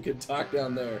 You two can talk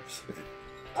down there.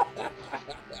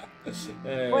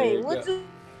 There Wait, you what's go. it?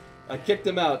 I kicked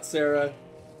him out, Sarah.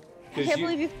 I 'Cause can't you-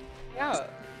 believe you threw me out.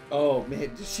 Oh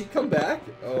man, did she come back?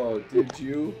 Oh, did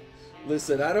you?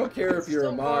 Listen, I don't care if you're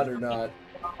a mod or not.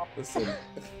 Listen.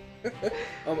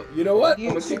 You know what? I'm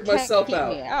gonna kick can't myself keep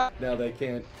me out. No, they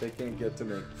can't get to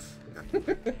me.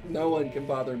 No one can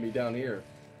bother me down here.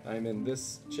 I'm in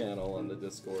this channel on the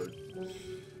Discord.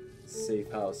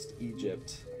 Safe housed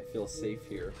Egypt. I feel safe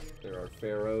here. There are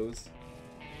pharaohs.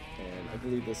 And I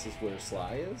believe this is where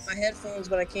Sly is. My headphones,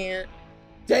 but I can't.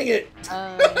 Dang it!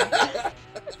 I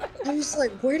was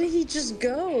like, where did he just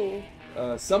go?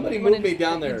 Somebody What move me in-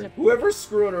 down there. Whoever's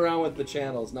screwing around with the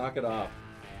channels, knock it off.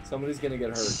 Somebody's gonna get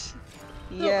hurt.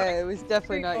 Yeah, it was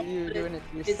definitely not you doing it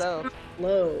to yourself.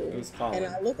 Low. It was Colin.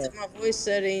 And I looked at my voice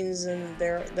settings, and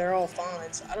they're all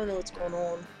fine. So I don't know what's going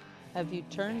on. Have you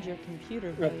turned your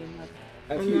computer volume up?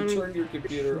 Have you turned your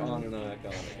computer on and back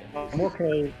on again? I'm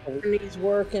okay. It needs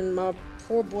work, and my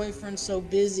poor boyfriend's so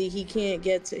busy he can't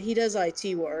get to. He does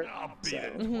IT work.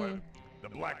 So.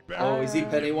 Oh, is he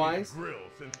Pennywise?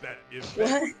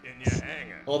 What?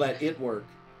 All that it work.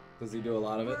 Does he do a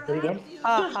lot of it? Are you done?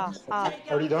 Ha ha ha.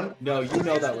 Are you done? No, you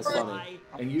know that was funny.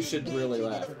 And you should really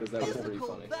laugh, because that was pretty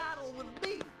funny.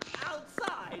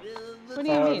 What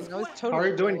do you mean? That was totally. How are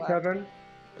you doing, loud. Kevin?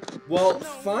 Well,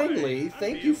 finally,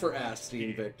 thank you for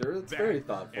asking, Victor. It's very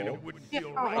thoughtful.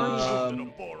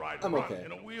 I'm okay.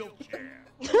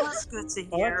 That's good to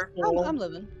hear. I'm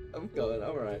living. I'm good,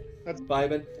 alright. That's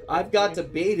vibing. I've got to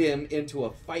bait him into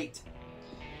a fight.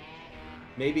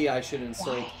 Maybe I should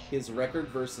insult his record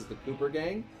versus the Cooper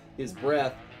Gang, his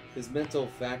breath, his mental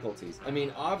faculties. I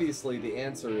mean, obviously the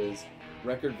answer is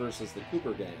record versus the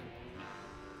Cooper Gang.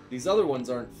 These other ones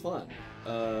aren't fun.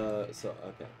 So,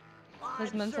 okay.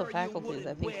 His mental faculties,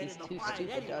 I think he's too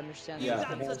stupid to understand. Yeah,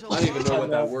 that. I don't even know what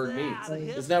that word means.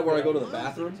 Isn't that where I go to the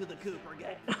bathroom?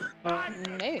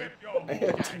 Maybe. I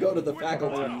have to go to the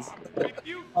faculties.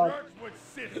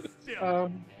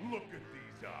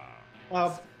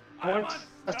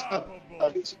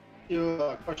 Once you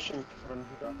a question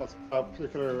about a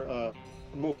particular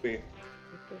movie.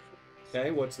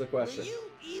 Okay, what's the question? Do you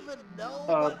even know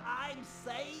what I'm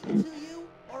saying to you?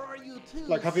 Or are you too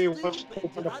Like, have you stupid watched to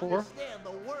Open the Four? understand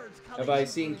the words coming Have I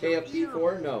into seen your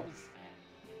KFP4? No.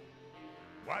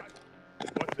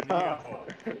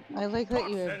 I like that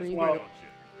you agree. Like,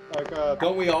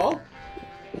 Don't we all?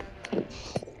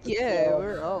 Yeah,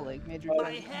 we're all like major.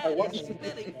 My head is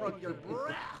spinning from your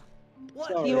breath.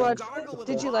 What? You watched? gargle with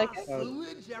Did you like hot it?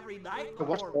 sewage every night I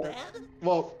watched before that. bed?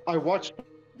 Well, I watched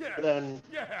it, and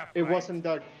it wasn't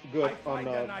that good on,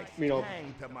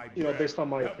 based on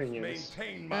my opinions.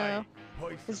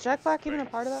 Is Jack Black even a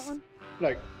part of that one?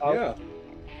 Like, Yeah.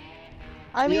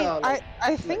 I mean, Yeah, like-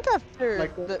 I think after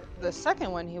like- the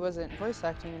second one, he wasn't voice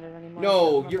acting in it anymore. I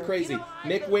No, can't you're remember. crazy.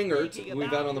 Mick Wingert, who we've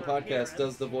had on the podcast,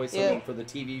 does the voice Yeah. for the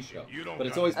TV show. But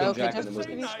it's always been Okay, Jack in just the for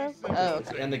the movies. TV show? Oh,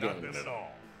 okay. And the games.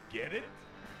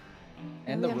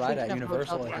 And the I'm ride thinking at of Universal,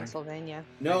 Hotel I think. Pennsylvania.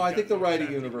 No, I think the ride at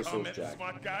Universal is Jack.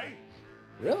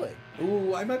 Really?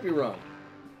 Ooh, I might be wrong.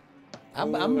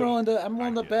 I'm willing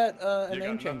to bet a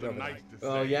name change over that.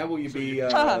 Oh yeah, will you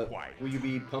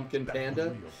be Pumpkin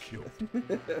Panda?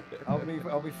 I'll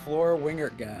be Flora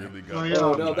Wingert guy.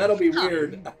 Oh no, that'll be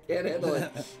weird. I can't handle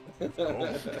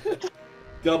it.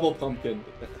 Double pumpkin.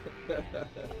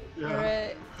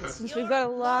 Alright, since we've got a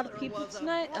lot of people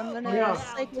tonight, I'm gonna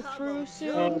cycle through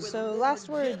soon, so last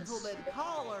words.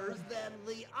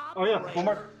 Oh yeah,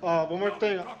 one more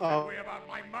thing. I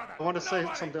want to say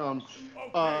something.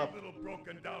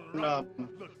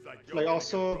 Like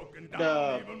also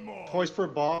the Toys for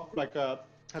Bob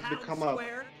has become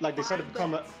they said to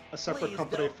become a separate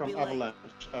company from Avalanche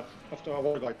after a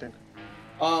while, I think.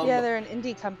 Yeah, they're an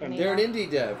indie company. They're now. an indie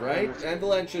dev, right?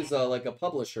 Avalanche is like a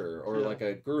publisher or Yeah. like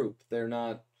a group. They're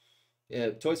not.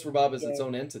 Toys for Bob is its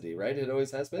own entity, right? It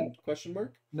always has been? Question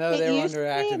mark. No, It they were used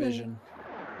under to be, Activision.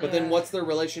 But then what's their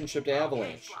relationship to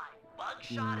Avalanche?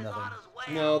 Nothing.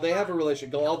 No, they have a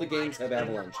relationship. All the games have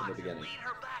Avalanche in the beginning.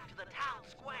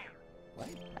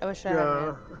 I wish I had an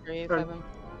answer for you, Kevin.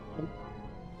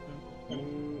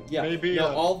 Yeah. Maybe no,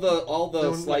 all the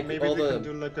Doing, like maybe all we the can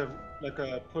do like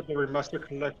a put the remaster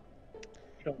collection.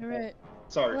 Alright.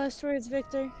 Sorry. Last words,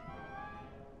 Victor.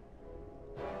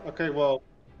 Okay, well,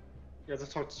 yeah,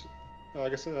 let's talk. I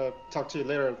guess talk to you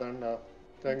later then.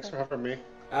 Thanks for having me.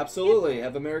 Absolutely.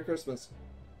 Have a Merry Christmas.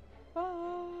 Bye.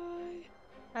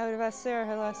 I would have asked Sarah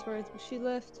her last words, but she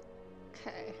left.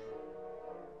 Okay.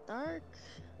 Dark.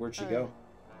 Where'd she go?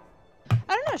 I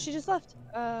don't know. She just left.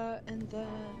 And then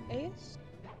Ace.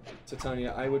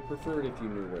 Titania, I would prefer it if you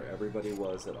knew where everybody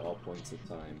was at all points of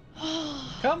time.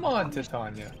 Come on,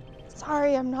 Titania.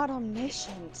 Sorry, I'm not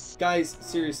omniscient. Guys,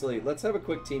 seriously, let's have a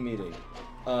quick team meeting.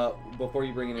 Before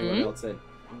you bring anyone else in.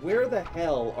 Where the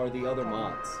hell are the other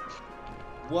mods?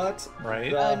 What the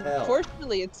hell?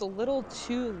 Unfortunately, it's a little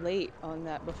too late on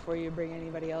that before you bring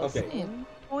anybody else in.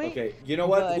 Point. Okay, you know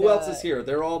what? But, Who else is here?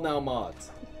 They're all now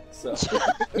mods. So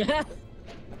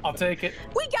I'll take it.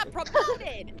 We got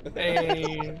promoted!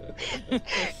 Hey.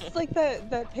 It's like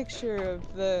that picture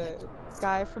of the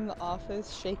guy from The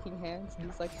Office shaking hands, and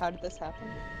he's like, "How did this happen?"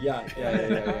 Yeah.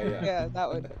 Yeah, that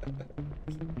one.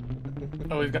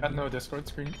 Oh, we've got no Discord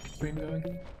stream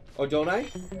going. Oh, don't I?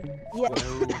 Yeah.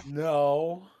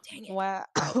 No. Dang it. Wow.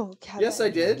 Yes, I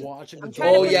did. Watching I'm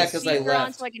trying to Oh put yeah, the because I speaker on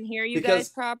left. so I can hear you Because- guys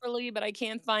properly, but I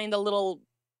can't find the little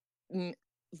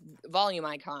volume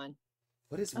icon.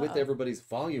 What is with Uh-oh. everybody's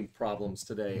volume problems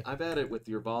today? I've had it with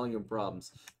your volume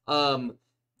problems.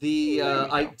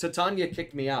 Titania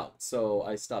kicked me out, so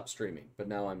I stopped streaming. But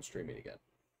now I'm streaming again.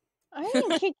 I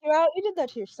didn't kick you out. You did that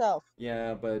to yourself.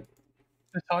 Yeah, but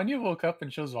Titania woke up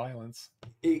and shows violence.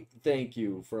 thank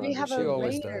you for We have a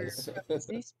understanding. raider.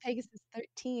 Zeus Pegasus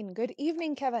 13. Good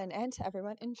evening, Kevin, and to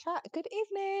everyone in chat. Good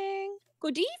evening.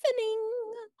 Good evening.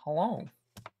 Hello.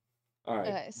 All right.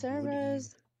 Okay, Sarah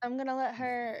Rose. I'm gonna let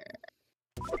her.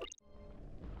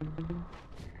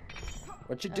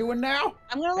 What you doing now?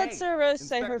 I'm gonna let Hey, Sarah Rose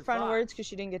say her Inspector final Fox. words because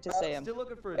she didn't get to say them. Still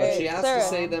looking for a But she Hey, has Sarah. to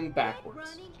say them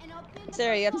backwards.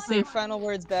 Sarah, you have to say your final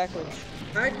words backwards.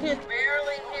 I can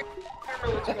barely hear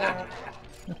what's going on.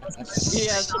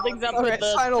 Yeah, something's up Alright, with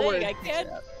the final thing. word. I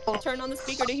can't turn on the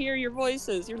speaker to hear your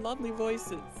voices, your lovely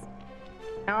voices.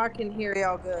 Now I can hear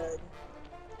y'all good.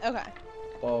 Okay.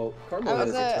 Oh, I Carmela was,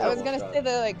 is a I was terrible gonna shot. say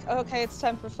that like, okay, it's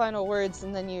time for final words,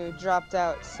 and then you dropped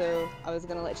out, so I was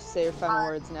gonna let you say your final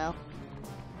words now.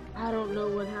 I don't know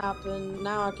what happened.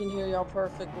 Now I can hear y'all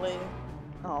perfectly.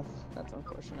 Oh, that's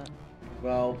unfortunate.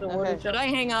 Well, Okay. Should I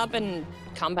hang up and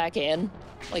come back in?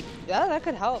 Like, Yeah, that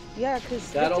could help. Yeah,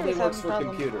 because That only works for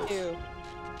computers. Too.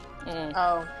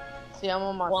 Oh, see, I'm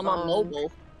on my well, I'm phone. on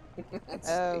mobile.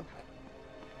 Oh.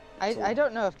 I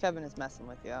don't know if Kevin is messing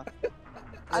with you.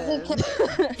 I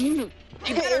think You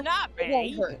better not It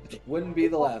won't be. hurt. Wouldn't be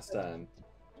the last time.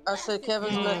 I said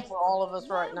Kevin's messing with all of us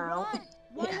right now.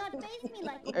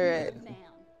 Alright.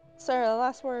 Sarah,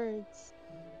 last words.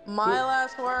 My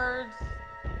last words,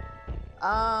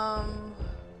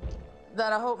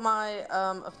 that I hope my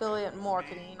affiliate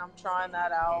marketing, I'm trying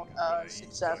that out,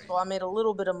 successful. I made a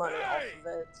little bit of money off of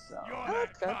it, so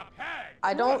That's good.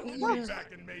 I don't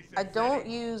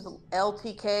use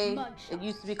LTK. It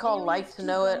used to be called Like to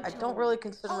Know It. I don't really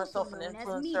consider myself an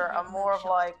influencer. I'm more of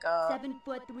like a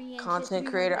content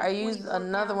creator. I use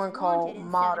another one called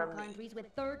Modern Me,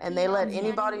 and they let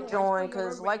anybody join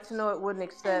because Like to Know It wouldn't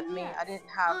accept me. I didn't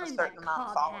have a certain amount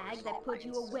of followers on my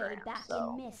Instagram,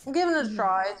 so I'm giving it a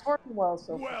try. It's working well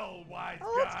so far.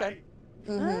 Oh, that's good.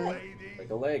 Like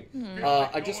a leg.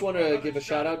 I just want to give a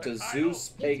shout out to Zeus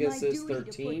Pegasus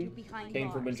 13.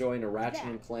 Came from enjoying a Ratchet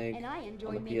and Clank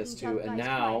on the PS2, and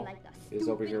now is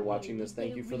over here watching this.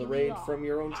 Thank you for the raid from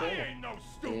your own channel,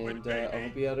 and I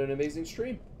hope you had an amazing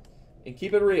stream. And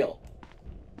keep it real,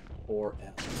 or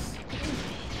else.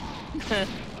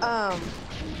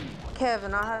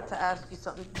 Kevin, I have to ask you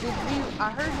something.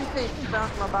 I heard you say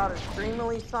something about a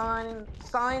Streamily signing,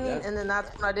 Yes. and then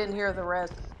that's when I didn't hear the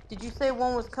rest. Did you say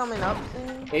one was coming up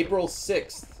soon? April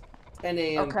 6th, 10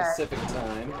 a.m. Okay. Pacific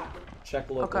time. Check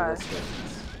local Okay.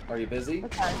 listings. Are you busy?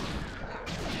 Okay.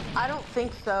 I don't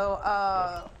think so.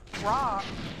 Rob,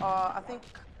 I think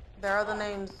their other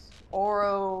name's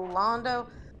Orlando,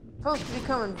 supposed to be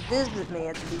coming visit me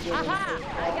at the beginning. Aha!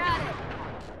 I got it.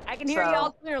 I can hear So-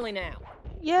 y'all clearly now.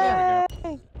 Yay!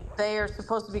 they are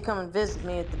supposed to be coming visit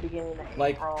me at the beginning of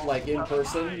April. Like in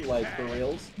person, like for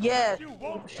reals? Yes,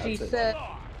 she That's it. said.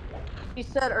 She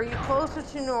said, "Are you closer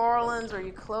to New Orleans? Or are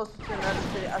you closer to another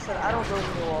city?" I said, "I don't go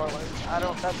to New Orleans. I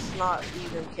don't. That's not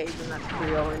even Cajun. That's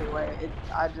Creole anyway.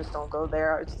 I just don't go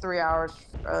there. It's 3 hours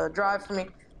drive for me."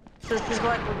 So she's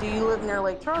like, "Well, do you live near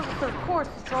Lake Charles?" I said, "Of course.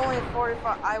 It's only at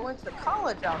 45. I went to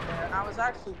college out there, and I was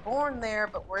actually born there,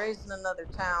 but raised in another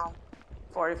town,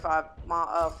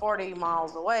 40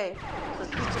 miles away. So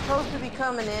she's supposed to be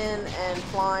coming in and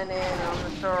flying in, and I'm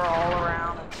gonna show her all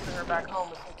around and send her back home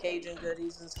with some Cajun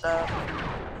goodies and stuff."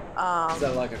 Is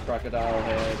that like a crocodile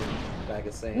head and a bag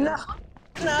of sand? No,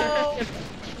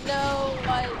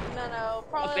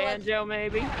 probably A banjo,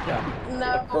 maybe? Yeah.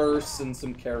 No. A purse and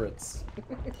some carrots.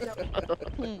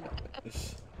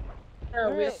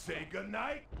 Say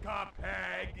goodnight,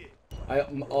 Copag.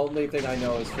 Only thing I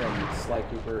know is from Sly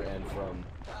Cooper and from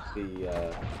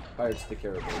the Pirates of the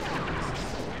Caribbean.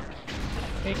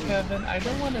 Hey Kevin, I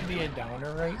don't want to be a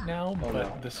downer right now, but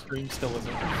no. the stream still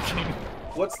isn't working.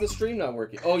 What's the stream not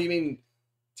working? Oh, you mean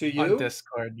to you? On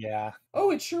Discord, yeah. Oh,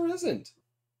 it sure isn't.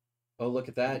 Oh, look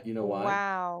at that. You know why?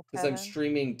 Wow. Because I'm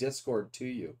streaming Discord to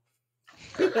you.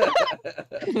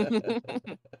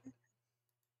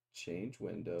 Change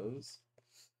windows.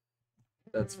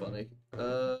 That's funny.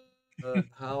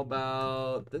 How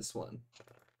about this one?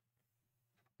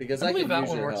 Because I believe can that use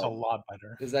one your works help. a lot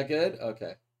better. Is that good?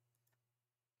 Okay.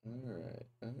 All right.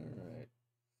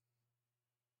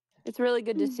 It's really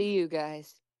good to see you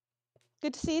guys.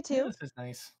 Good to see you too. Yeah, this is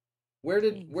nice. Where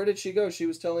did she go? She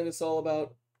was telling us all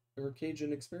about her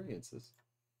Cajun experiences.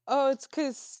 Oh, it's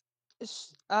because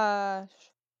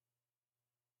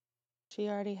she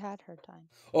already had her time.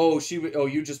 Oh,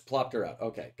 you just plopped her out.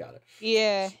 Okay, got it.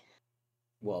 Yeah.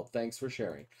 Well, thanks for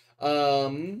sharing.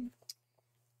 And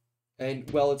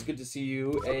well, it's good to see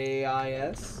you,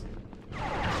 AIS.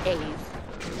 A's.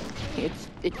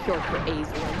 It's short for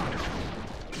Aislinn.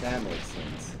 That makes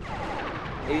sense.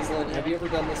 Aislinn, have you ever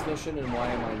done this mission, and why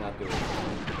am I not doing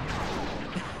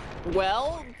it?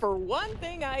 Well, for one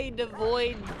thing, I'd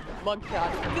avoid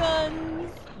mugshot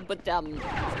guns, but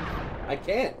I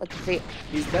can't. Let's see.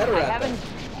 He's better at that.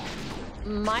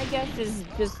 My guess is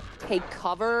just take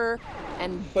cover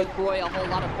and destroy a whole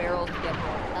lot of barrels to get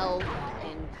more health,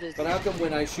 and just. But how come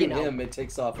when I shoot him, it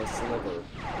takes off a sliver,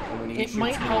 and when he It shoots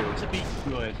might me, help to be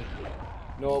good.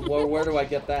 No, where do I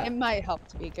get that? It might help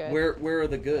to be good. Where are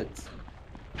the goods?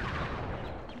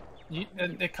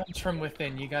 It comes from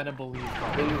within. You gotta believe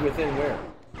that. Within where?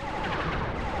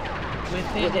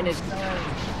 Within his.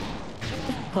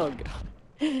 Oh god.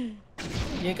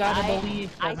 You gotta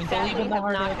believe. I sadly have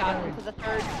not gotten to the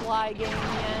third Sly game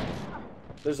yet.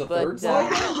 There's a third Sly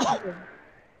game?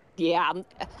 Yeah,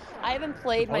 I haven't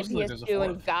played my Supposedly there's a PS2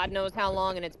 in fourth. God knows how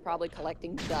long, and it's probably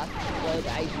collecting dust, but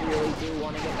I really do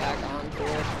want to get back onto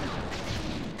it.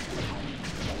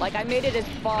 Like, I made it as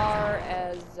far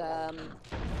as,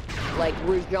 like,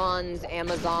 Rujan's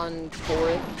Amazon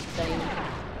forest thing.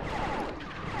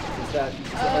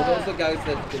 Are those the guys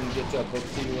that can get a book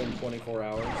to you in 24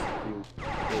 hours? You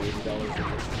pay $80 a year.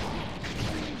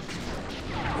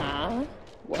 Huh?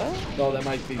 What? No, that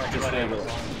might be That's just what regular.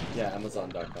 Amazon. Yeah,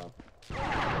 Amazon.com.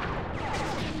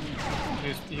 He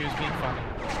was being funny.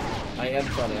 I am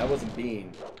funny. I wasn't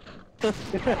being. How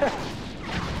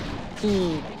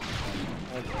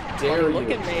dare you?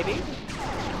 Looking, maybe.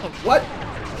 What?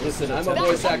 Listen, I'm a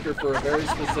voice actor for a very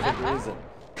specific reason.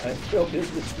 I have no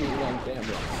business being on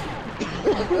camera.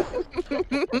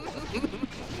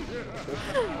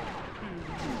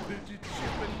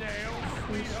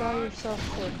 You saw yourself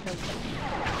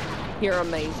for You're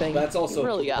amazing. That's also You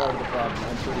really part are. of the problem.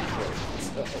 I'm pretty short.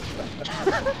 So.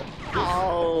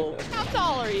 Oh, how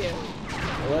tall are you?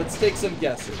 Well, let's take some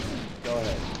guesses. Go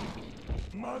ahead.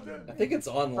 I think it's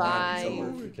online somewhere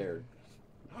if you cared.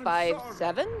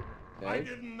 5'7"? Okay.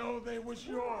 didn't know they was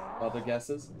yours. Other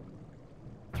guesses?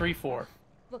 3-4.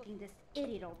 Booking this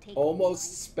idiot will take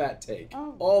Almost spat take.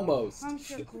 Oh, Almost. I'm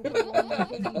sure Cooper won't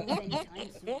be getting moved anytime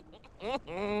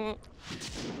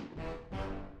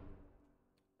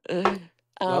soon.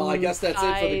 Well, I guess that's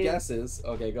it for the 5'5". guesses.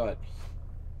 Okay, go ahead.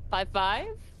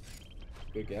 5'5"?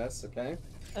 Good guess, okay.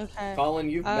 Okay. Colin,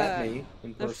 you've met me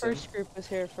in The person. first group was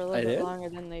here for a I little bit did? longer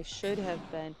than they should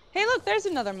have been. Hey, look, there's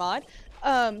another mod.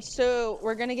 So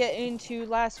we're gonna get into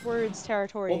last words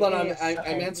territory. Hold on, I'm Yes.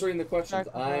 answering the questions.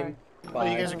 I'm Oh,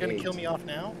 you guys are gonna 5'8". kill me off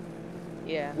now?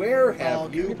 Yeah. Where have Oh,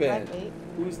 you good. been?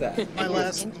 Who's that? My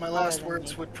last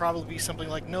words would probably be something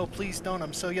like, "No, please don't.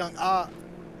 I'm so young." But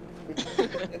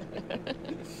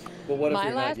what if My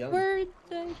you're not last young? words,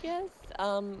 I guess.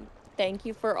 Thank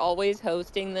you for always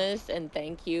hosting this, and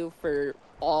thank you for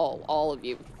all of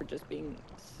you for just being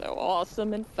so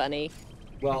awesome and funny.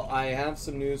 Well, I have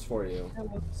some news for you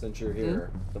since you're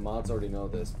here. The mods already know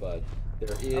this, but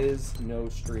there is no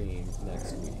stream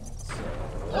next week.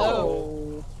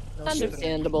 So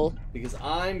Understandable. because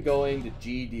I'm going to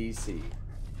GDC.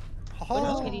 What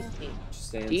is GDC? Which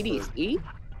stands GDC? for,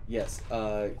 yes,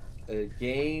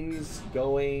 Games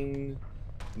Going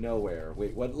Nowhere.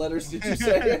 Wait, what letters did you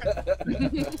say?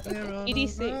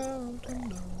 EDC.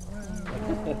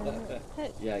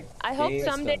 Yeah. I hope games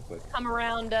someday done quick. come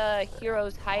around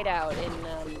Heroes Hideout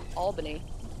in Albany.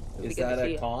 It'd be Is good to that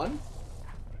see a it. con?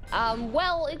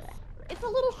 Well, it's a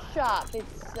little shop.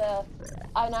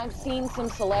 And I've seen some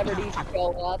celebrities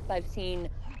show up. I've seen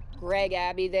Greg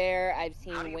Abbey there. I've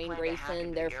seen Wayne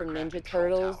Grayson. They're from Ninja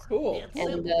Turtles. Cool.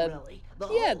 And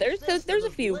yeah, there's a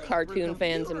few cartoon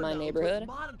fans in my neighborhood.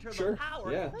 Sure.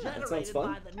 Yeah, that sounds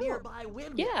fun.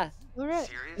 Yeah.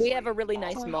 We have a really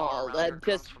nice mall.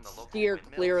 Just steer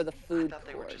clear of the food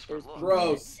court. There's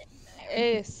Gross.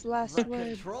 Ace, last The word.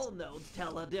 control nodes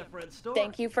tell a different story.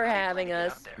 Thank you for having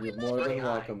us. You're more than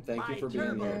welcome. Thank you for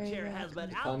being here.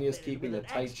 Tanya's keeping a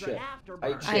tight ship.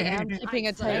 Tight ship. I am keeping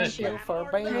a tight ship. for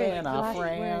being a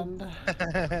friend.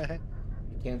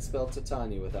 You can't spell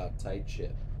Titania without tight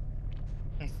ship.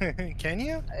 Can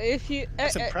you? If you,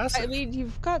 That's impressive. I mean,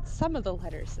 you've got some of the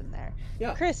letters in there.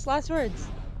 Yeah. Chris, last words.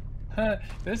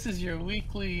 This is your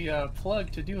weekly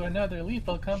plug to do another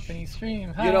Lethal Company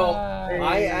stream. You know, Hi.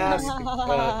 I asked,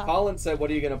 Colin said, what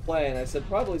are you going to play? And I said,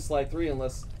 probably Sly 3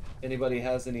 unless anybody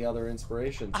has any other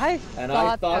inspirations. I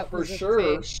thought that for was a sure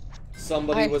fish.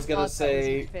 somebody I was going to thought that was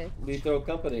a say fish. Lethal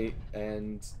Company,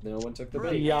 and no one took the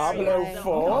bait. Diablo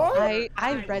 4?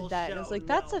 I read that and I was like,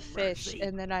 that's a fish,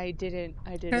 and then I didn't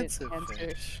That's a answer.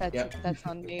 fish. That's Yep. that's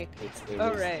on me. It All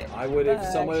was- right. I would, if Bye.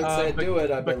 someone had said but- do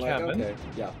it, I'd but been like, Kevin? okay,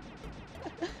 yeah.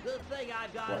 Good thing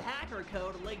I've got What? hacker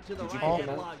code linked to the Did you right call him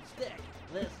out? analog stick.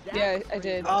 This Yeah, down I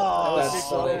did. Oh, That's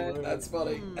so funny. good. That's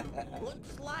funny.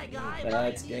 Looks like I That's might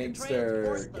need to gangster.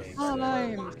 transport the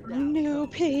Gangster. I'm new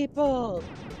people.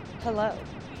 Hello.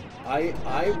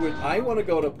 I want to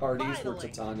go to parties where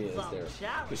Titania is there,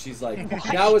 because she's like,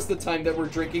 now is the time that we're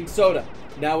drinking soda.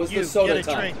 Now is You, the soda get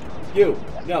a time. drink. You,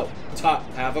 no,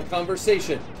 have a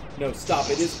conversation. No, stop.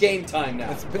 It is game time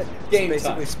now. It's Game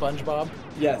basically time. SpongeBob.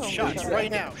 Yes. Shots exactly. right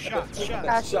now. Shots.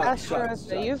 Shots. Shots, Ashra,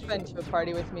 shots, you've been to a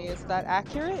party with me. Is that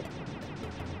accurate?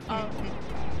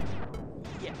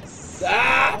 Yes.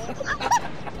 Ah!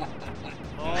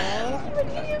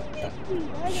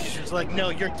 She's like, no,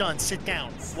 you're done. Sit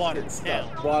down. Water. Now.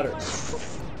 Stop. Water.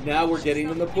 Now we're getting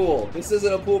in the pool. This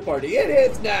isn't a pool party. It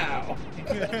is now.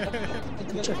 I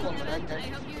hope you're doing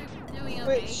okay.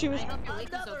 Wait, she was. I hope your week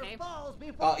is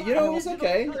okay. You know, it was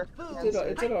okay.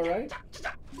 It did all right.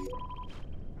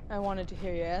 I wanted to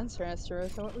hear your answer, Esther.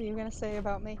 So what were you gonna say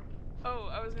about me? Oh,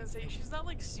 I was gonna say she's not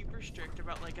like super strict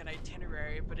about like an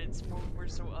itinerary, but it's more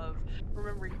so of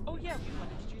remembering. Oh yeah, we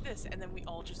wanted to do this, and then we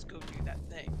all just go do that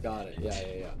thing. Got it.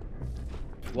 Yeah.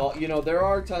 Well, you know, there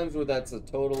are times where that's a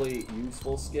totally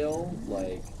useful skill,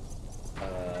 like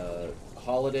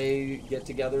holiday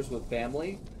get-togethers with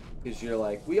family, because you're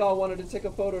like, we all wanted to take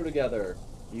a photo together.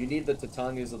 You need the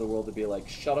Titanias of the world to be like,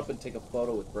 shut up and take a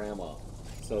photo with Grandma.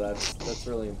 So that's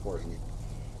really important.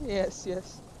 Yes,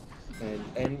 yes.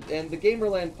 And the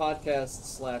Gamerland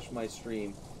podcast / my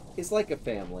stream is like a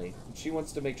family. She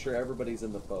wants to make sure everybody's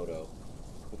in the photo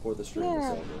before the stream is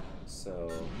Yeah. over.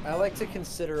 So I like to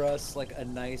consider us like a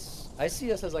nice. I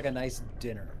see us as like a nice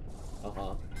dinner. Go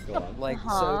on. Like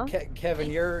Uh-huh. so, Kevin,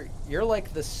 you're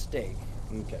like the steak.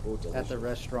 Okay. Ooh, At the delicious.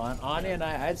 restaurant, Anya and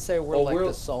I'd say we're Oh, like we're-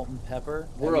 the salt and pepper.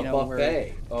 We're And, a you know,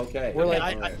 buffet. Okay. We're like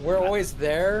Alright. we're always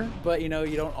there, but you know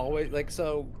you don't always like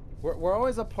so. We're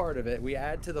always a part of it. We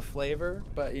add to the flavor,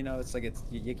 but you know it's like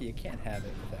you can't have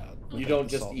it without. You don't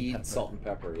just eat salt and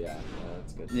pepper, yeah.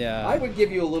 That's good. Yeah. I would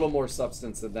give you a little more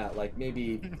substance than that, like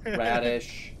maybe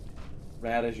radish,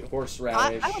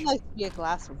 horseradish. I would like to be a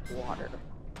glass of water.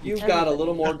 You've got a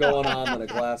little more going on than a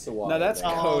glass of water. No, that's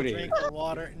there. Cody. Drink the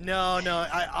water. No.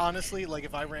 I honestly, like,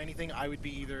 if I were anything, I would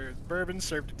be either bourbon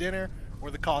served at dinner or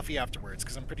the coffee afterwards,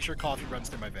 because I'm pretty sure coffee runs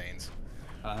through my veins.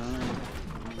 I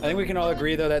think we can all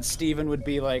agree though that Steven would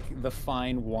be like the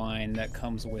fine wine that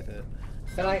comes with it.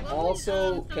 Can I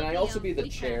also be the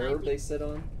chair they sit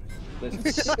on?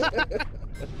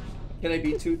 Can I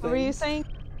be two things? What were you saying?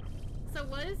 So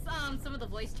what is some of the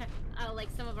voice check, like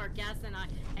some of our guests and I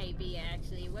be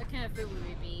actually? What kind of food would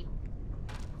we be?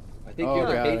 I think Oh you're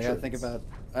the god, I patrons. gotta think about.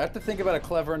 I have to think about a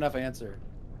clever enough answer.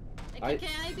 Like, can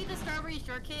I be the strawberry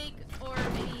shortcake or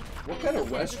maybe? What kind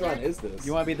of restaurant is this?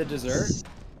 You want to be the dessert?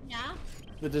 Yeah.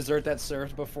 The dessert that's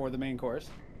served before the main course?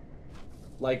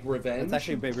 Like revenge. It's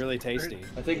actually been really tasty.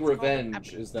 I think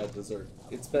revenge is that dessert.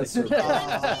 It's best served.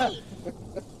 I'm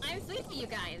sweet for you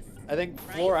guys. I think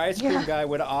floor ice cream Yeah. guy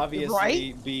would obviously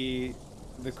Right? be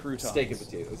the croutons. Steak and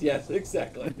potatoes. Yes,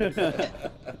 exactly.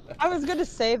 I was gonna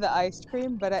say the ice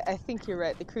cream, but I think you're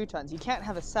right. The croutons. You can't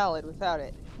have a salad without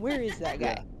it. Where is that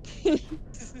guy?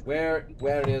 Where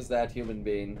is that human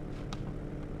being?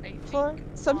 I For think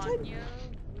sometime. lasagna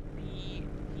would be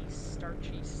the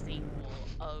starchy staple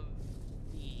of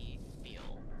the meal.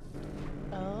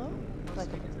 Oh, like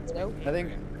a potato. I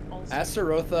think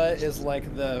Astaroth is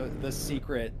like the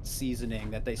secret seasoning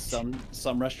that they some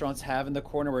restaurants have in the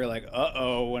corner where you're like,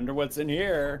 uh-oh, wonder what's in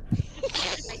here.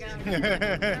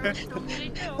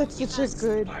 That's just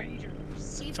good.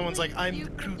 Someone's like, I'm You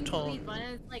the pressing these crouton.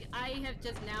 buttons, like I have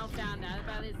just now found out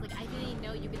about it. It's like I didn't even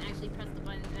know you can actually press the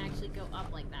buttons and actually go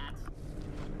up like that.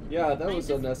 Yeah, that was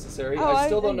unnecessary. Oh, I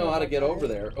still I don't know know how to about get that. over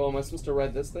there. Oh, am I supposed to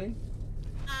ride this thing?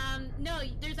 No,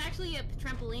 there's actually a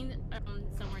trampoline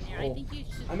somewhere near. I Oh, think you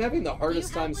should. I'm having the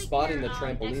hardest time like, spotting your, the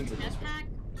trampolines in extra this one.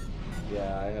 jetpack?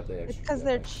 Yeah, I have the It's extra. because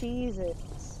they're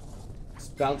cheeses.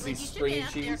 Bouncy Like, you should string get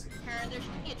up there, cheese. There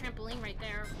should be a trampoline right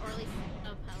there, or at least a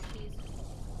pile of cheese.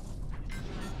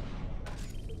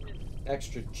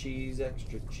 Extra cheese,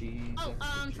 extra cheese. Oh,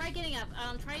 extra try getting up.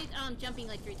 Try jumping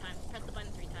like 3 times. Press the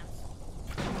button 3 times.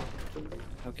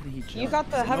 How can he jump? You got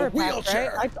the He's in a hover pack, right?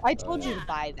 wheelchair. I told you to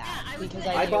buy that because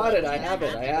I knew bought it. was I gonna have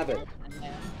it. I have it.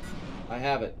 Yeah. I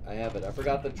have it. I have it. I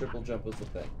forgot the triple jump was a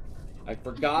thing. I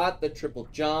forgot the triple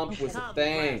jump was a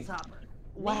thing.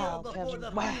 Wow, Kevin.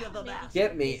 Wow.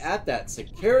 Get me at that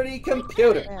security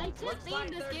computer. I just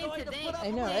named this game today.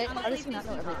 I know, right? On How does he not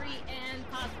know PlayStation everything? 3 and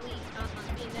possibly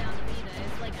being down the Vita.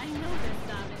 It's like I know this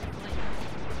stuff. And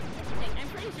it's like, I'm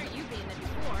pretty sure you've been there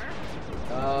before.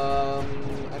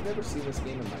 I've never seen this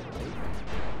game in my life.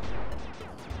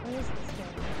 What is this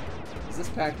game? Is this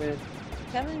Pac-Man?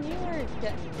 Kevin, you are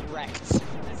getting wrecked.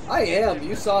 I am.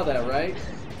 You saw that, right?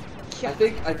 I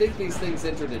think these things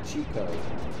entered a cheat code.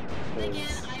 Again,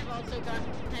 I've also gotten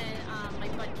my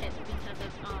butt kicked because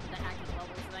of the hacking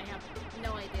levels, and I have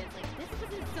no idea. It's like, this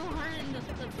wasn't so hard in the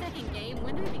second game.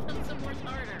 When did it become so much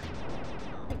harder?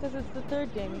 Because it's the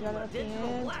third game, you gotta up the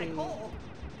ante.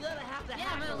 Yeah,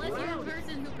 but unless you're a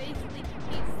person who basically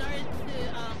started to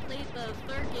play the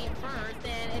third game first,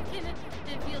 then it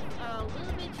feels a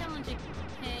little bit challenging,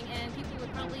 and people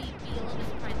would probably be a little bit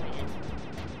surprised by it.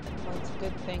 Well, it's a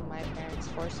good thing my parents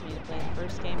forced me to play the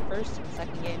first game first, and the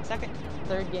second game second, and the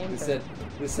third game third.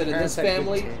 They said in this Parents had good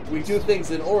family, taste. we do things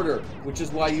in order, which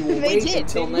is why you will They wait did.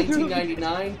 until They literally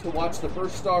 1999 to watch the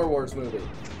first Star Wars movie.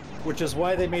 Which is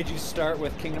why they made you start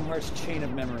with Kingdom Hearts Chain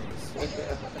of Memories.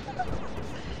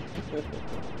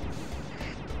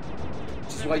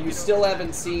 Which is why you still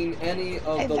haven't seen any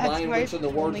of And the that's Lion why Witch and the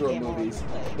it's the only Wardrobe game I'll movies, ever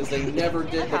play. because they never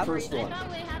did the first I one. thought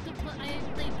we had to play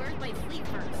Birth by Sleep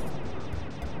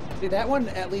first. See, that one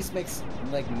at least makes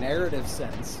like narrative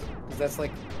sense because that's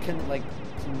like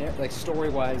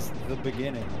story-wise the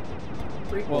beginning.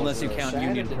 Well, unless you Prequels are count sad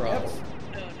Union to Cross. devil.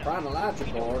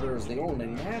 Chronological order is the only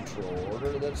natural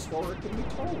order that story can be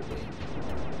told in.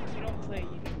 We don't play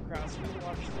Union Cross. We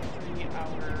watch the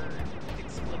 3-hour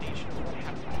explanation of what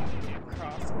happened in Union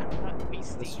Cross. I'm not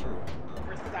wasting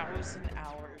over 1,000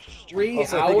 hours. 3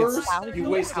 Also, I think hours? it's- You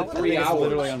wasted I think 3 it's hours.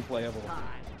 literally unplayable.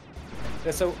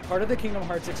 Yeah, so part of the Kingdom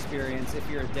Hearts experience, if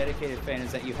you're a dedicated fan,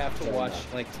 is that you have to Fair watch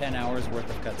enough. like 10 hours worth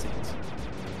of cutscenes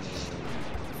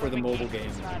for the mobile game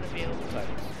It's not available.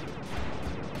 titles.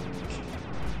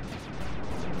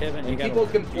 Kevin, you And gotta, people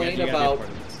you complain gotta be a about part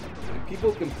of this.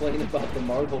 people complain about the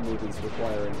Marvel movies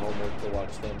requiring homework to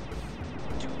watch them.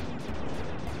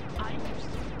 I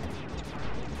used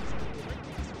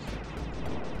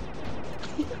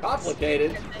to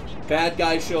Complicated. Bad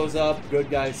guy shows up, good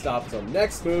guy stops him.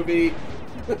 Next movie. way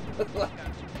too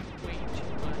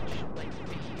much. Like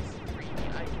phase 3,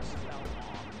 I just fell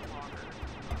off hard.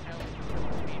 I only did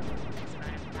the main movies,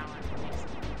 and now I'm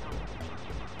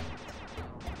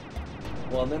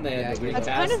Well, and then they had to That's recast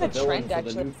kind of the a villain trend, for the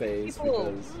actually. new phase People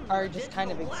because are just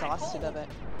kind of exhausted of it.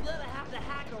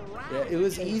 Yeah, it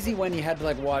was easy when you had to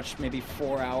like watch maybe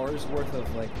 4 hours worth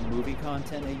of like movie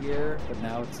content a year, but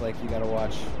now it's like you gotta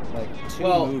watch like 2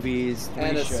 movies, 3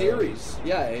 and a shows. series.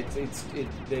 Yeah,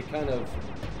 they kind of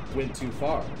went too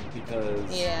far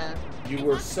because Yeah. you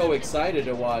were so excited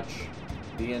to watch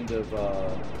the end of the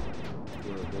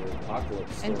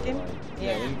Apocalypse Endgame? storyline.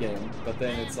 Yeah. Endgame. But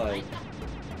then it's like,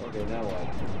 okay, now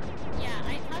what? Yeah,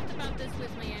 I talked about this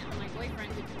with my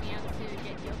boyfriend who took me out to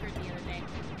get yogurt the other day,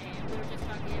 and we were just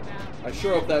talking about. I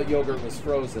sure hope that yogurt was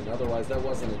frozen. Otherwise, that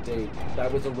wasn't a date.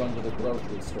 That was a run to the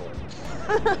grocery store.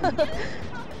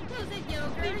 Was it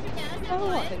yogurt? Yes, it I what?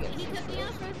 want to get He some took me fish.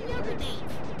 out for a yogurt date.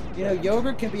 You know,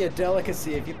 yogurt can be a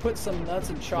delicacy. If you put some nuts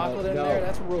and chocolate in no. there,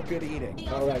 that's real good eating.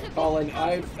 All right, Colin,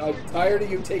 I'm tired of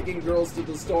you taking girls to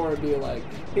the store and being like,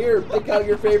 here, pick out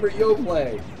your favorite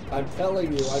Yoplait. I'm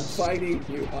telling you, I'm fighting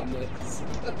you on this.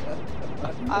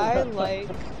 I like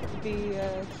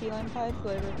the key lime pie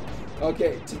flavor.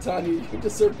 Okay, Titania, you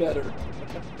deserve better.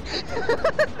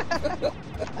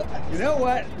 You know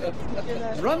what?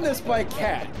 Run this by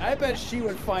Kat. I bet she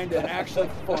would find it actually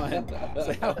fun.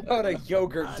 So how about a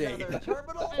yogurt date? All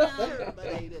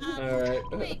right.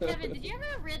 Wait, Kevin, did you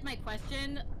ever read my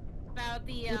question about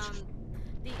the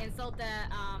insult that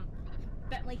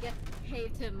Bentley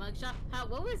gave to Mugshot?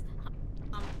 What was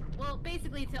well,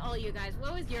 basically to all you guys,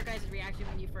 what was your guys' reaction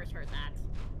when you first heard that?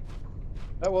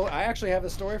 Oh, well, I actually have a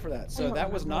story for that. So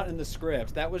that was not in the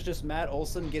script. That was just Matt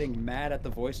Olson getting mad at the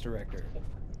voice director.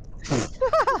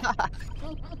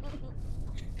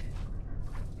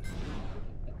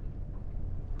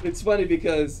 It's funny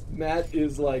because Matt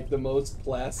is like the most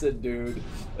placid dude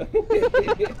in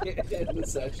the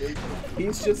session.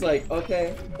 He's just like,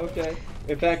 okay, okay.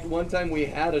 In fact, one time we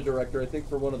had a director, I think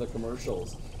for one of the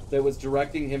commercials, that was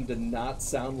directing him to not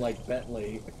sound like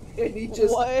Bentley. And he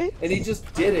just and he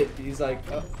just did it. He's like,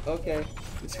 oh, okay.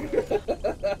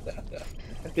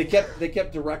 They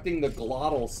kept directing the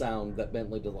glottal sound that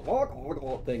Bentley did,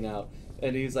 the thing out.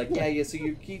 And he's like, yeah, so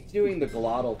you keep doing the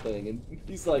glottal thing. And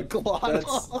he's like,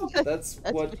 that's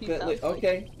what Bentley,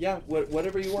 okay, yeah,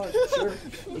 whatever you want, sure.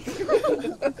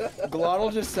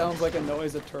 Glottal just sounds like a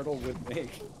noise a turtle would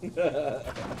make.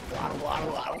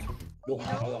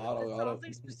 Glottal.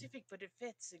 Nothing specific, but it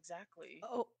fits exactly.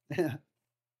 Oh.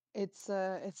 It's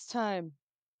time.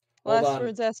 Hold Last on.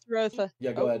 words, Astaroth.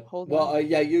 Yeah, go ahead. Hold well, on.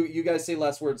 yeah, you guys say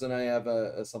last words, and I have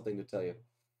something to tell you.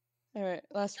 All right,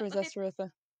 last words, Astaroth.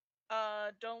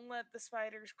 Don't let the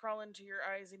spiders crawl into your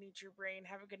eyes and eat your brain.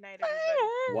 Have a good night,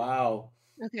 everybody. Wow.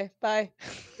 Okay, bye.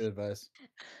 Good advice.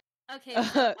 Okay,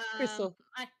 so, Crystal.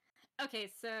 Okay,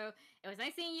 so it was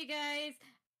nice seeing you guys,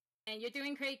 and you're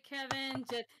doing great, Kevin.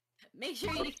 Just make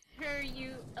sure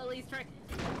you at least try.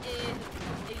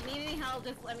 If you need any help,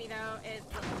 just let me know. It's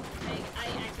like I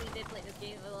actually did play this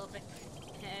game a little bit,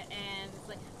 and it's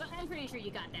like, but I'm pretty sure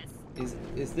you got this.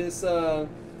 Is this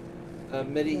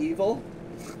medieval?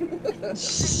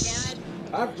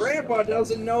 Our grandpa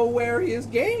doesn't know where his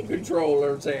game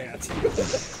controller's at.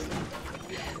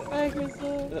 Bye,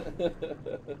 Crystal.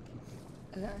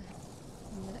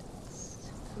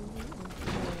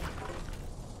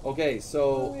 Okay,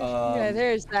 so yeah,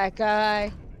 there's that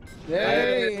guy.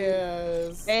 There he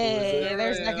is. Hey,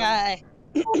 there's that guy.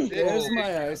 There's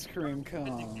my ice cream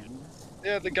cone.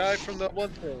 Yeah, the guy from that one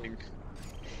thing.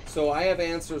 So I have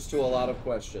answers to a lot of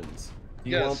questions. Do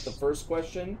you want the first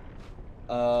question?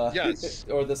 Yes.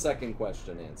 Or the second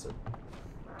question answered?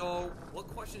 So, what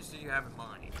questions did you have in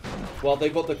mind? Well, the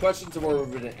questions have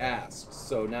already been asked,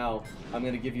 so now I'm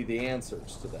going to give you the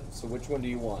answers to them. So which one do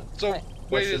you want? So,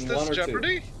 wait, is Question this 1 or 2?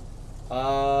 Jeopardy?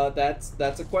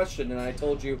 That's a question, and I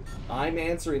told you I'm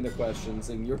answering the questions,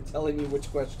 and you're telling me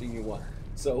which question you want.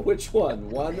 So which one?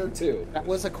 1 or 2? That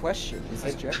was a question. This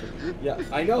is Jeopardy. Yeah,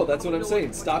 I know. That's what I'm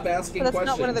saying. Stop asking But that's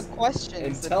questions. not one of the questions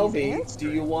And that tell he's me,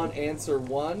 answering. do you want answer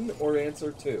 1 or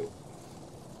answer 2?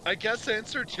 I guess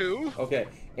answer 2. Okay.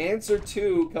 Answer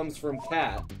 2 comes from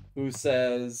Kat, who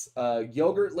says,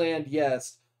 Yogurtland,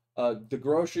 yes. The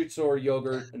grocery store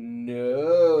yogurt,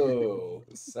 no.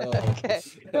 So,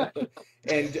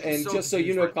 and So just so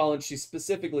you confused, know, right? Colin, she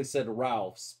specifically said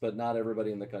Ralph's, but not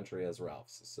everybody in the country has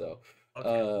Ralph's. So,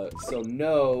 so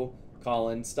no,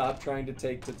 Colin, stop trying to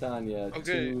take Titania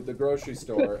to the grocery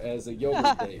store as a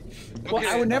yogurt date. Well,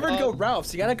 I would never go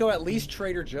Ralph's. You gotta go at least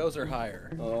Trader Joe's or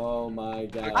higher. Oh my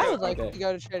God. I would like Okay. to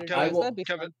go to Trader I Joe's. will- That'd be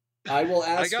fun. I will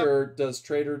ask got- her, does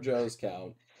Trader Joe's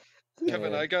count?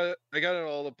 Kevin, And I got an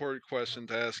all-important question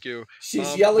to ask you.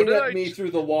 she's yelling what did at me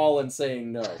through the wall and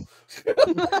saying no.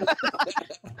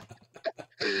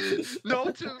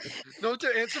 No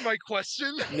to answer my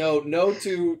question. No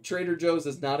to Trader Joe's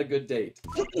is not a good date.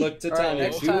 Look, All right, Titania,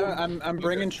 next time I'm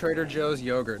bringing Trader Joe's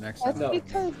yogurt next That's time.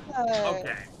 because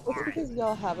it's because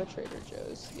y'all have a Trader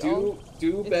Joe's.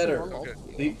 do it's better. normal.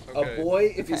 A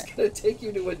boy, if he's gonna take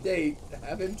you to a date,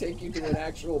 have him take you to an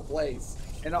actual place.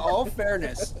 In all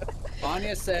fairness,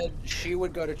 Anya said she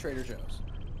would go to Trader Joe's.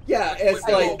 Yeah, as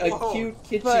like a whoa. cute,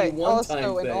 kitschy But one-time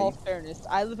also, in thing. all fairness,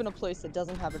 I live in a place that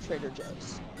doesn't have a Trader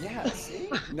Joe's. Yeah, see?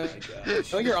 No,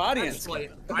 know your audience. Actually,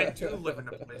 I do live in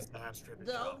a place that has Trader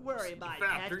Joe's. Don't worry, my In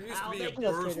fact, pet. there used to I'll be a make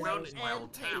Burroughs this Mountain in my and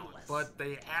old town, painless. but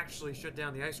they actually shut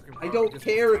down the ice cream I parlor don't because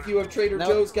care if you have Trader No.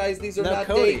 Joe's, guys. These are No, not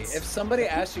Cody, dates. if somebody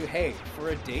asks you, hey, for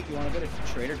a date, you want to go to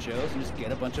Trader Joe's and just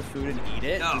get a bunch of food and eat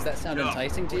it, No, does that sound no.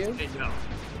 enticing to you? No.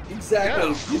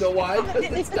 Exactly. Yeah. You know why? Because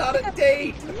it's not a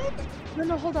date.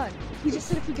 No, hold on. He just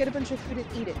said if we get a bunch of food and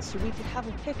eat it, so we could have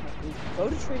a picnic. We could go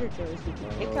to Trader Joe's, we could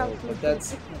pick out Oh, food but for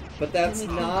that's the picnic. but that's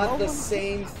and we can not go the home-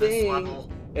 same thing level.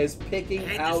 as picking Hate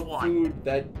this out one. food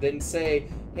that then say,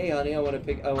 "Hey, honey, I want to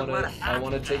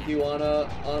take you on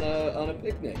a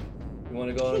picnic. You want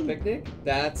to go on a picnic?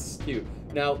 That's cute."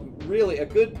 Now, really, a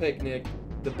good picnic,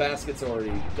 the basket's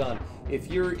already done.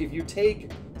 If you take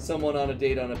someone on a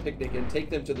date on a picnic and take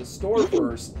them to the store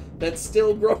first, that's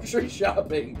still grocery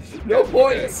shopping. No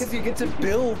points. Because you get to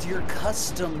build your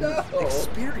custom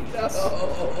experience.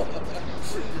 No.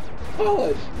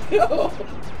 Colin, no.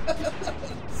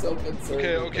 So concerned.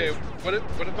 Okay.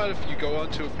 What about if you go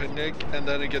onto a picnic and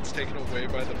then it gets taken away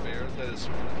by the bear that is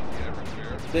smarter than the average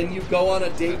bear? Then you go on a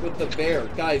date with the bear.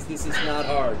 Guys, this is not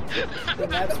hard.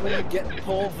 And that's when you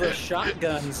pull the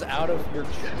shotguns out of your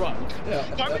trunk.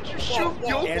 Why would you shoot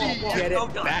Yogi? And get Oh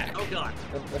it god, back. oh god.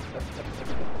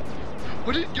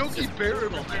 What did Yogi Bear ever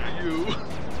do to you?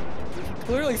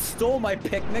 Clearly stole my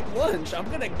picnic lunch. I'm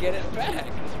gonna get it back.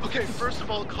 Okay, first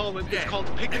of all, Colin, it's Yeah. called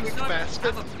Picnic Next time,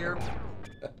 Basket. have a beer.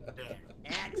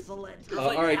 Excellent.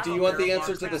 All right. Do you want the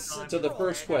answer to the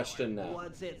first question now?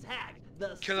 Once it's hacked,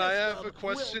 the Can I have a system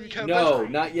question, will be Kevin? No,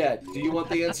 not yet. Do you want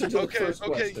the answer to the first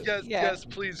question? Yes,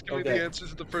 please give me Okay. the answer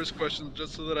to the first question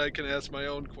just so that I can ask my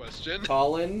own question.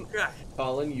 Colin, Yeah.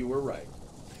 Colin, you were right.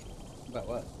 About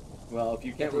what? Well, if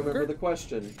you can't The remember Luger? the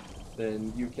question,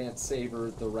 then you can't savor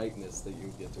the rightness that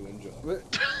you get to enjoy.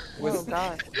 Oh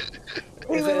god.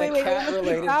 Is it a wait,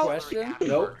 cat-related how- question?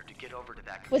 Nope.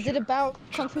 Was it about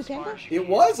Kung Fu Panda? It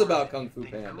was about Kung Fu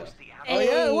Panda. Oh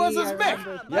yeah, it was Hey, us, I Mick.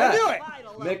 remember. Yeah. I knew it.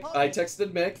 Mick, I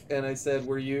texted Mick and I said,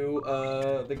 "Were you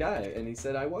the guy?" And he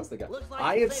said, "I was the guy."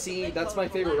 I have seen. That's my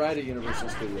favorite ride at Universal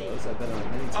Studios. I've been on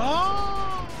it many times.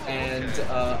 Oh! And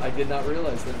I did not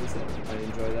realize that it was him. I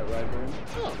enjoy that ride very much.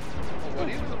 Oh, well, what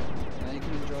do you know? Now you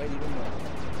can enjoy it even more.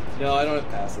 No, I don't have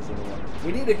passes anymore.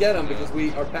 We need to get them because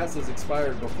our passes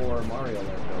expired before Mario Land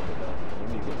opened up.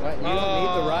 We need to get Right, you them. don't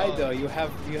need the ride though. You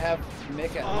have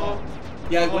Mick at home.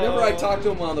 Yeah, whenever I talk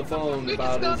to him on the phone Nick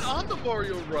about is not his... on the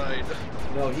Mario ride.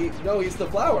 No, he's the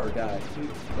flower guy.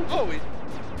 Oh, wait.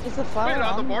 Is the flower Wait,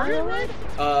 on the Mario ride?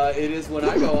 It is when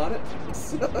I go on it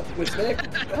with Mick.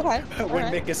 Okay. When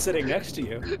alright. Mick is sitting next to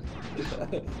you.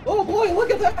 Oh boy,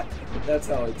 look at that! That's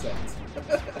how it sounds.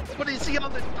 But is he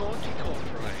on the Donkey Kong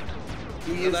ride?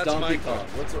 He No, is that's Donkey my Kong.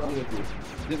 What's wrong with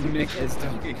you? Mick is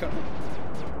Donkey Kong.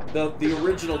 The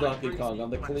original Donkey Kong on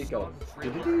the Coleco.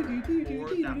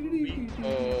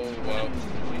 Oh,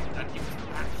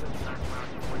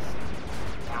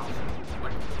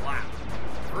 wow.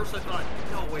 First I thought,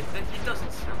 no wait, he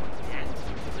doesn't sound like Ant.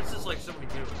 This is like somebody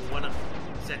who went up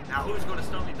and said, now who's going to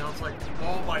stun me? Now it's like,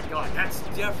 oh my god, that's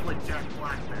definitely Jack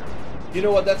Black there. You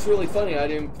know what? That's really funny. I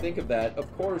didn't think of that. Of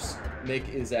course,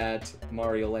 Mick is at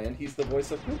Mario Land. He's the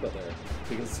voice of Koopa there.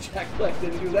 Because Jack Black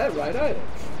didn't do that right either.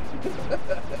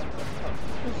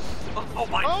 Oh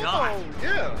my god. Oh,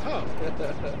 yeah, huh.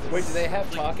 Wait, do they have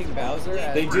talking Bowser?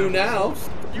 They do now.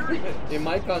 In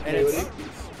my And continuity.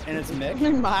 it's Mick?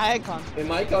 In my con. In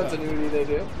my continuity, they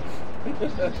do.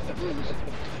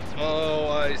 Oh,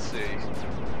 I see.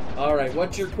 All right,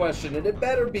 what's your question? And it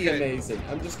better be amazing.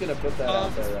 I'm just gonna put that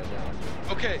out there right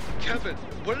now. Okay, Kevin,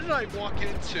 what did I walk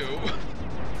into?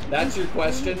 That's your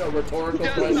question, a rhetorical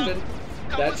Yes, question.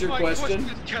 that That's was your my question.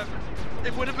 Kevin.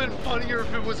 It would have been funnier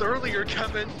if it was earlier,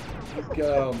 Kevin.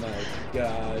 Oh my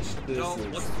gosh, this No, is.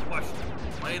 what's the question?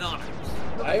 Lay it on it.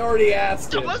 I already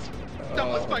asked it. That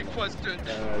was my Oh, question.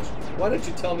 Gosh. Why don't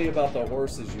you tell me about the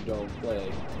horses you don't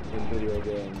play in video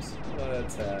games?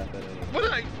 What's happening?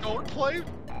 What I don't play?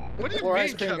 What do you Or mean,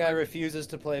 Ice Cream Kevin? Guy refuses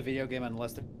to play a video game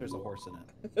unless there's a horse in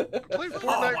it. I play Fortnite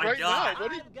Oh my right God.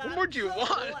 now. What more do you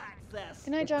want?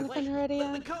 Good night, Jonathan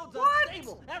Heredia.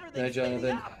 Hey,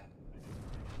 Jonathan.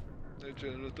 Hey,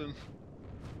 Jonathan.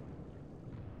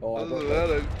 Oh, I Other than that,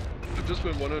 I've just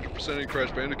been 100% in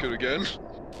Crash Bandicoot again.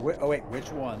 Oh wait,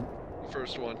 which one?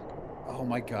 First one. Oh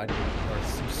my god, you are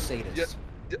some sadist.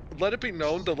 Yeah, let it be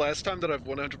known, the last time that I've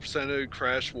 100%ed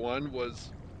Crash 1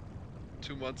 was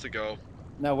 2 months ago.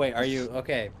 No, wait, are you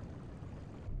okay?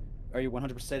 are you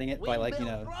 100%ing it by like, you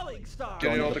know, Getting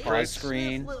going all to the the pause crates?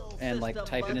 screen and like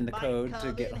typing in the code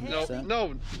to get 100%?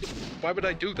 No. Why would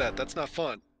I do that? That's not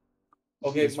fun.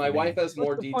 Okay, my wife has more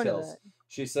What's the point of details.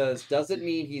 She says, does it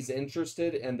mean he's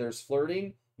interested and there's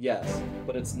flirting? Yes,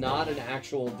 but it's not an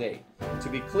actual date. To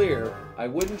be clear, I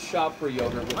wouldn't shop for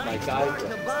yogurt with my guy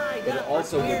friends. It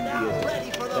also wouldn't be a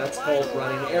date. That's called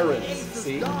running errands,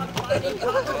 see? You know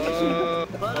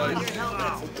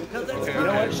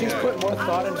what? She's put more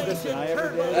thought into this than I ever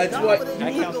did. That's what-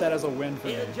 I count that as a win for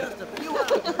me.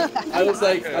 I was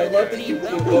like, I love that you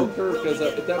invoked her because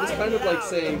that was kind of like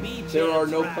saying there are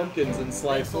no pumpkins in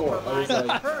Sly 4. I was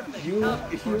like, you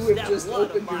have just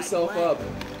opened yourself up.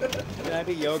 Can I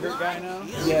be yogurt guy now?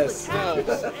 Yes.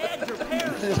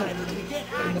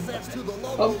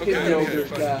 Pumpkin yogurt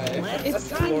guy. It's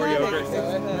floor yogurt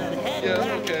guy.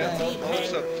 Yeah, okay. I'll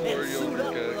accept floor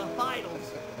yogurt guy.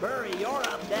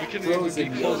 We can even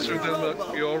be closer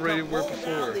than we already were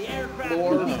before.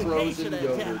 Floor frozen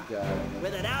yogurt guy.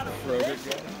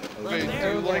 Wait, do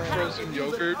you like frozen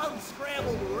yogurt?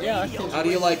 Yeah. How do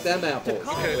you like them apples?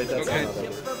 Okay, Wait, that's okay. another.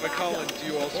 But Colin, do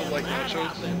you also like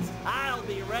nachos? I'll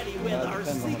be ready with our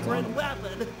secret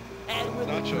weapon and with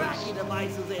the Nachos. tracking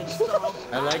devices installed.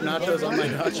 I like nachos on my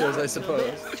nachos, I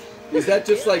suppose. Is that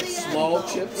just like small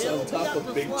chips on top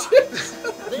of big chips?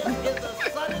 This is a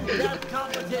sudden death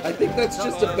competition. I think that's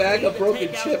just a bag of broken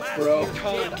chips, bro.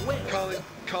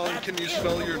 Colin, can you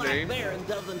spell your name? Baron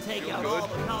doesn't take out all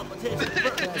the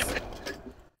competition.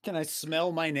 Can I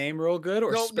smell my name real good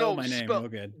or spell my name real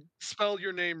good? Spell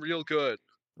your name real good.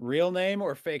 Real name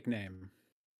or fake name?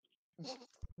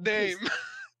 Name.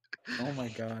 Oh my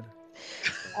god.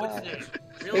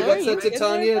 Hey, what's up,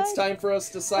 Titania? It's time for us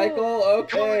to cycle?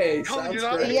 Okay, Colin, sounds you're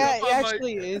not great. Yeah, it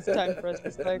actually is time for us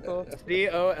to cycle.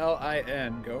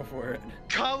 COLIN, go for it.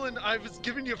 Colin, I was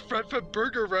giving you Fred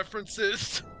Burger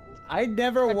references. I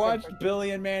never watched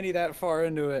Billy and Mandy that far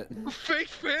into it. Fake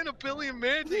fan of Billy and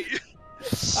Mandy.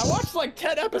 I watched like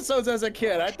 10 episodes as a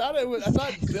kid. I thought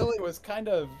Billy was kind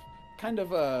of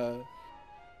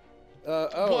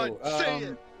What?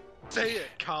 Say it,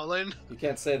 Colin. You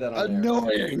can't say that on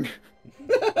annoying.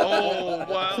 Oh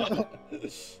wow.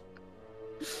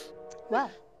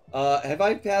 What? Have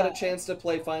I had a chance to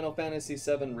play Final Fantasy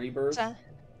VII Rebirth?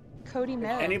 Cody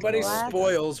Merrick. Anybody last-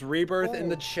 spoils Rebirth in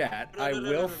the chat, I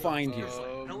will find you.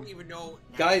 I don't even know.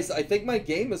 Guys, I think my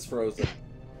game is frozen.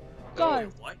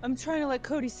 God, I'm trying to let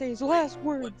Cody say his last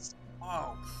words.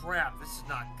 Oh crap! This is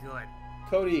not good.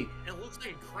 Cody, It looks like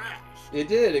it crashed. it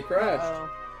did. It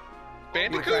crashed.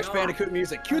 Bandicoot? Crash Bandicoot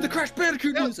music. Cue the Crash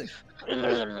Bandicoot music.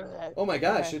 Oh my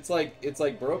gosh, it's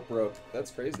like broke.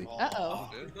 That's crazy.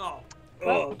 Uh-oh. No.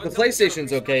 Oh, the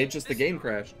PlayStation's okay, just the game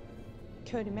crashed.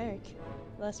 Cody Merrick,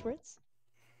 last words?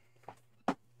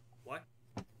 What?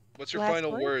 What's your Last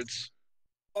final words? words?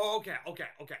 Oh, okay.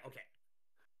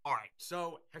 All right.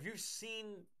 So, have you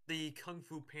seen the Kung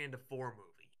Fu Panda 4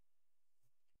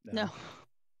 movie? No.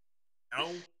 No.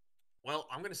 Well,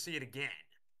 I'm gonna see it again.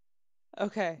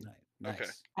 Okay. Nice. Okay.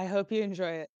 I hope you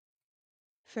enjoy it.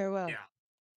 Farewell.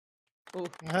 Yeah. Ooh.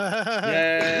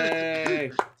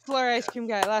 Yay! Floor ice cream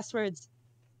guy, last words.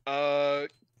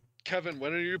 Kevin,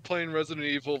 when are you playing Resident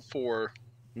Evil 4?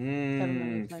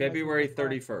 February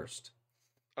 31st.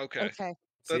 Okay. Okay.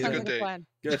 That's a Sounds good like date. plan.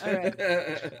 Good. All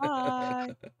right.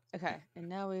 Bye. Okay, and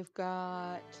now we've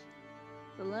got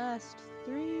the last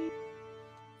three.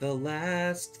 The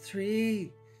last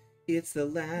three. It's the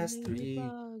last three.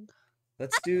 Ladybug.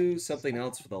 Let's do something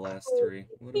else for the last three.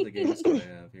 What are the games do I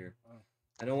have here?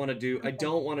 I don't want to do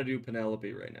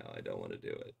Penelope right now. I don't want to do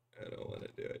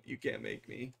it. You can't make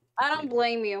me. I don't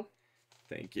blame you.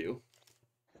 Thank you.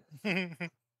 Do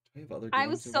we have other I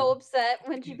was games so over- upset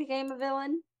when she became a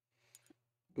villain.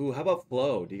 Ooh, how about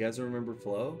Flo? Do you guys remember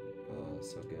Flo? Oh,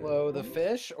 so good. Flo the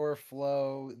fish or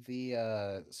Flo the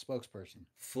spokesperson?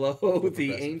 Flo, the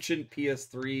Progressive. ancient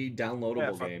PS3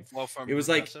 downloadable game. Flo from It was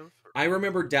like, Progressive? I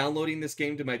remember downloading this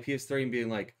game to my PS3 and being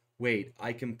like, wait,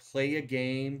 I can play a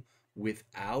game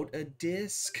without a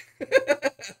disc?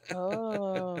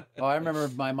 Oh. Oh, I remember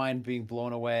my mind being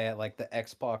blown away at like the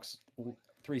Xbox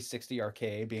 360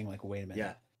 arcade, being like, wait a minute.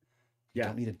 Yeah. Yeah. I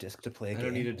don't need a disc to play a I game.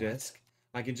 don't need a What? disc.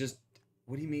 I can just.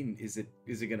 What do you mean? Is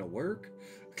it gonna work?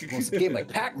 Well, it's a game like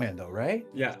Pac-Man, though, right?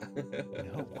 Yeah.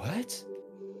 No, what?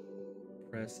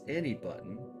 Press any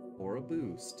button for a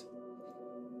boost.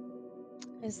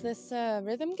 Is this a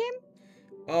rhythm game?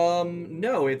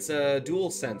 No, it's a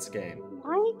DualSense game.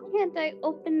 Why can't I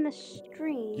open the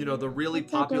stream? You know, the really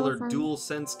What's a popular DualSense?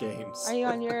 DualSense games. Are you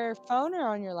on your phone or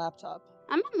on your laptop?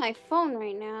 I'm on my phone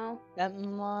right now. That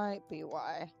might be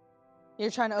why.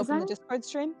 You're trying to Is open the that- Discord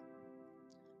stream?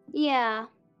 Yeah.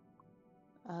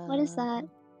 What is that?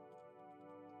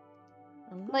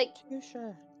 I'm not Like, too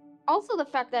sure. also the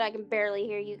fact that I can barely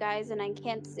hear you guys and I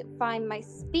can't find my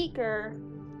speaker.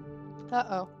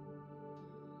 Uh-oh.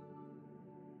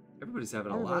 Everybody's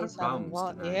having a lot of Everybody's having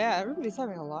problems tonight. Yeah, everybody's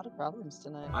having a lot of problems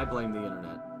tonight. I blame the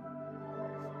internet.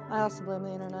 I also blame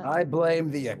the internet. I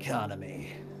blame the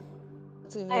economy.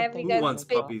 I have you Who guys' wants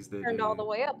speaker puppies that turned all day? the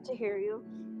way up to hear you.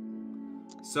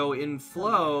 So in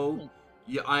Flow,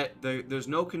 there's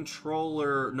no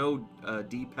controller, no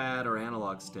D-pad or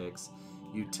analog sticks.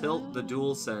 You tilt the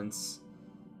DualSense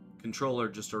controller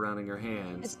just around in your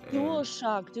hands. It's and-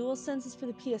 DualShock. DualSense is for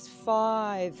the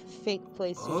PS5. Fake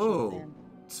PlayStation. Oh, Man.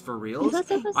 it's for real?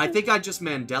 I think I just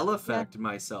Mandela effected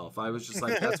myself. I was just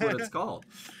like, that's what it's called.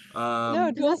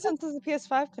 No, DualSense is a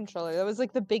PS5 controller. That was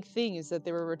like the big thing, is that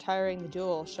they were retiring the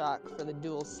DualShock for the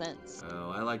DualSense.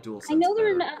 Oh, I like DualSense. I know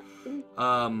they're better.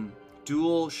 not.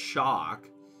 DualShock.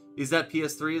 Is that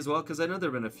PS3 as well? Because I know there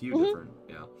have been a few different.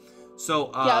 Yeah.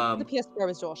 So Yeah, the PS4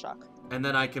 was DualShock. and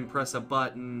then I can press a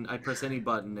button. I press any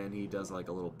button, and he does like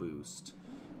a little boost.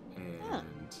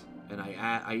 And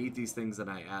I eat these things, and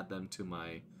I add them to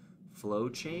my flow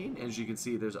chain. As you can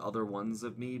see, there's other ones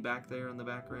of me back there in the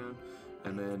background.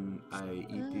 And then I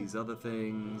eat these other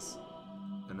things,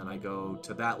 and then I go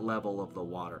to that level of the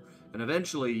water. And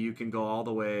eventually, you can go all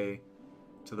the way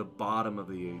to the bottom of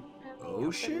the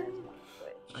ocean,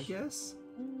 I guess.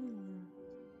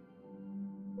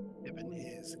 Kevin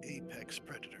is Apex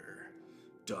Predator.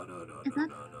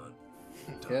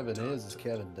 Kevin is as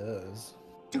Kevin does.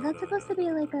 Is that supposed to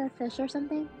be like a fish or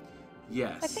something?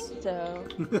 Yes. I think so.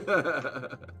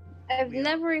 I've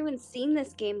never even seen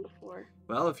this game before.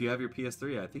 Well, if you have your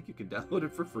PS3, I think you can download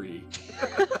it for free.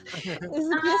 Is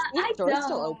the PS3 store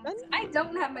still open? I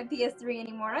don't have my PS3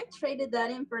 anymore. I traded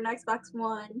that in for an Xbox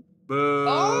One. Boo!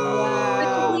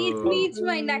 Which leads me to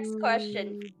my next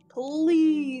question.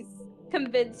 Please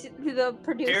convince the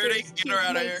producers get her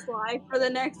out to of make here. Sly for the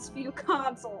next few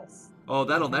consoles. Oh,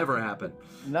 that'll never happen.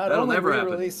 Not That'll only never happen.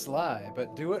 re-release Sly,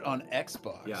 but do it on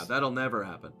Xbox. Yeah, that'll never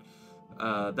happen.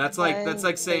 That's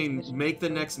like saying make the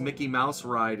next Mickey Mouse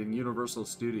ride in Universal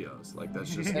Studios. Like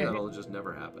that'll just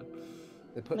never happen.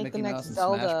 They put Make Mickey the Mouse next in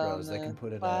Zelda Smash on Bros. They the can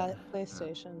put it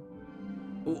PlayStation.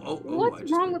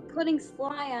 What's wrong with putting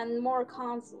Sly on more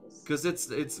consoles? Because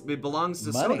it belongs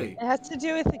to Money. Sony. It has to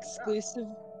do with exclusive.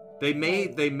 They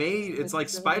made it's like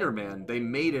Spider-Man. They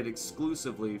made it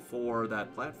exclusively for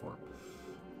that platform.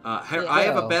 I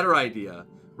have a better idea.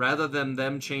 Rather than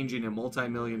them changing a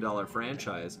multi-million-dollar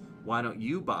franchise, why don't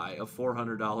you buy a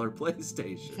 $400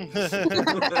 PlayStation?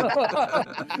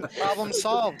 Problem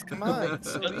solved. Come on.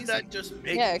 It's so Doesn't easy. that just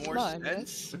make Yeah, more come on,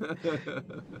 sense?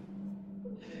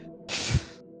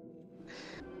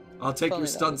 I'll take your Only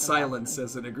that stunned was an silence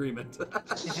as an agreement.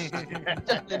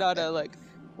 You're not like,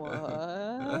 what?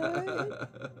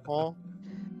 Oh.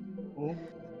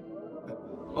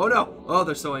 Oh no! Oh,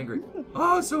 they're so angry.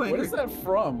 Oh, so angry. What is that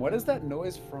from? What is that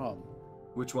noise from?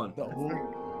 Which one?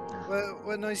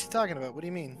 What noise are you talking about? What do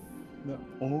you mean?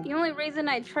 The only reason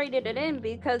I traded it in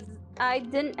because I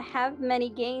didn't have many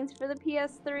games for the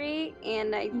PS3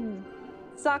 and I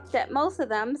sucked at most of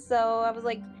them, so I was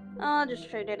like, oh, I'll just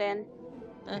trade it in.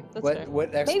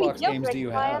 What Xbox games do you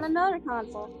Maybe have? on another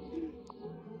console.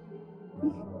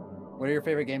 What are your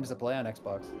favorite games to play on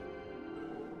Xbox?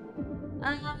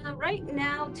 Right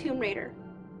now, Tomb Raider.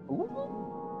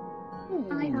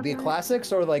 The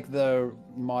classics or like the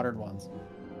modern ones?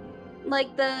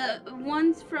 Like the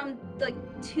ones from like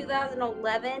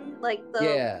 2011, like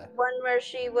the one where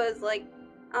she was like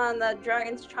on the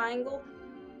Dragon's Triangle.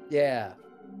 Yeah.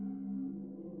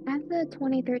 I have the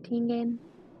 2013 game.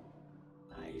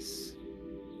 Nice.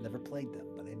 Never played them,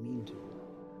 but I mean to.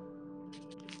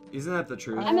 Isn't that the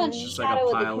truth? I'm on It's just Shadow like a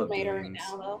of the pile Tomb of Raider right games.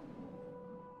 now, though.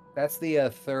 That's the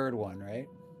third one, right?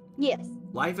 Yes.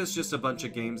 Life is just a bunch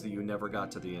of games that you never got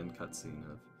to the end cutscene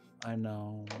of. I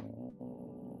know.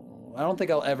 I don't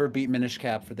think I'll ever beat Minish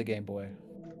Cap for the Game Boy.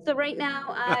 So right now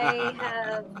I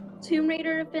have Tomb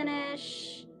Raider to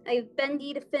finish. I have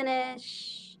Bendy to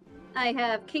finish. I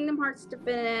have Kingdom Hearts to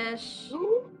finish. Finish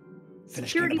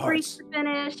Security Kingdom Breach Hearts. to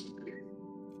finish.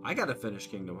 I gotta finish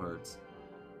Kingdom Hearts.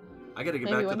 I gotta get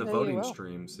Maybe back to one the day you voting will.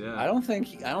 streams. Yeah. I don't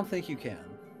think you can.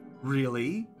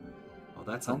 Really? Oh,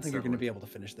 that's. I don't think you're going to be able to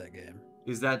finish that game.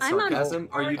 Is that I'm on sarcasm?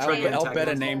 Are you trying to I'll attack bet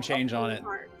a us? name change on it.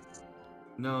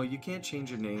 No, you can't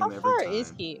change your name How every far time.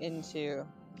 is he into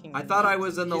Kingdom I thought I Hearts?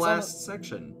 was in the He's on last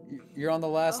section. You're on the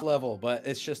last level, but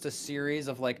it's just a series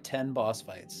of like 10 boss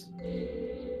fights.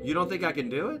 You don't think I can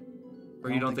do it? Or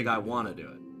you don't think I want to do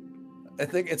it? I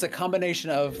think it's a combination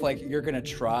of like you're gonna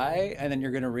try, and then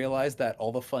you're gonna realize that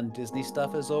all the fun Disney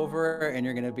stuff is over, and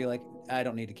you're gonna be like, I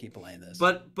don't need to keep playing this.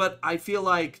 But I feel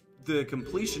like the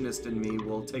completionist in me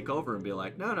will take over and be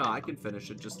like, no, I can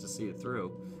finish it just to see it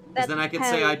through, because then I can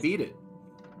say I beat it.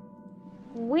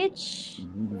 Which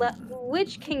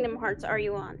Kingdom Hearts are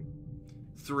you on?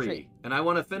 3, and I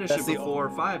want to finish it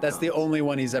before 5. That's the only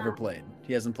one he's ever played.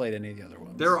 He hasn't played any of the other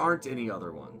ones. There aren't any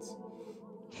other ones.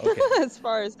 Okay. As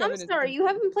far as I'm sorry, you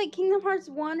haven't played Kingdom Hearts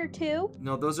 1 or 2?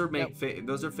 No, those are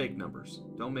those are fake numbers.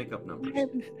 Don't make up numbers.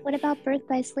 What about Birth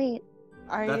by Sleep?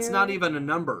 That's not even a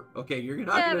number. Okay, you're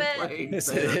not gonna play.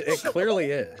 It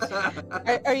clearly is.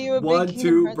 Are you a big 1, Kingdom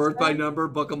 2, Hearts birth by fan? number,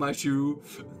 buckle my shoe.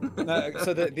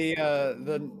 So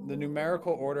the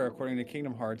numerical order according to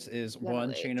Kingdom Hearts is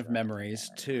 1, Chain of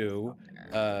Memories, 2,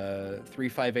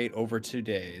 358 over 2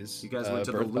 days. You guys went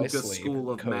to the Birth by Lucas Sleep,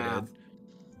 School of Coded, Math.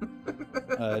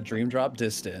 Dream Drop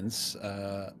Distance,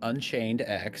 Unchained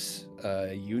X,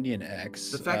 Union X.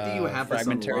 The fact that you have this on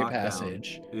Fragmentary lockdown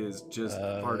Passage is just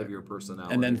part of your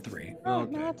personality. and then 3. Oh,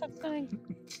 no, that's fine.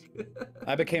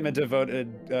 I became a devoted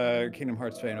Kingdom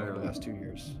Hearts fan over the last 2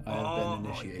 years. I've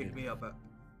been initiated. Pick me up.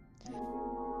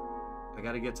 I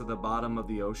gotta get to the bottom of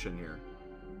the ocean here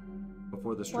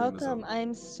before the stream is Welcome, over.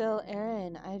 I'm still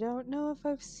Aaron. I don't know if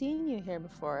I've seen you here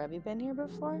before. Have you been here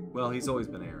before? Well, he's always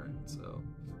been Aaron, so.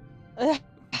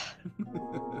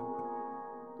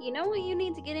 You know what you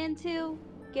need to get into?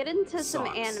 Get into some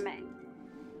Socks. anime.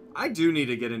 I do need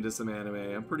to get into some anime.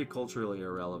 I'm pretty culturally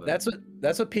irrelevant.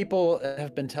 That's what people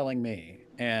have been telling me,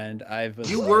 and I've.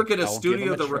 You work at a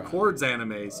studio that records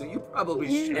anime, so you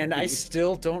probably should. And I be.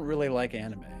 still don't really like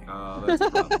anime. Oh, that's a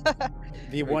problem.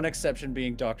 The one exception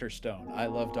being Dr. Stone. I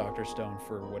love Dr. Stone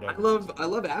for whatever. I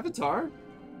love Avatar.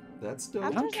 That's dope.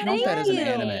 I don't count that as an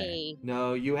anime.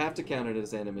 No, you have to count it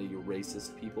as anime, you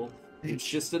racist people. It's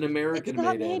just an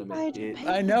American-made anime.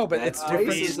 I know, but it's That's different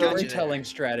racism. storytelling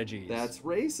strategies. That's I've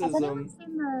never racism.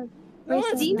 seen the No,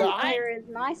 it's Demon not. Slayer is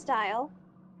my style.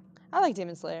 I like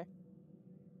Demon Slayer.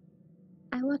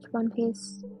 I watch One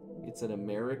Piece. It's an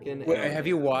American. Wait, anime. have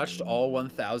you watched all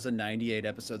 1,098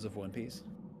 episodes of One Piece?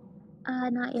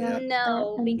 Not yet.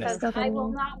 No, I'm because still I will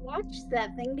going. not watch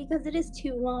that thing because it is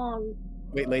too long.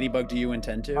 Wait, Ladybug, do you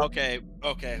intend to? Okay,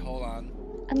 hold on.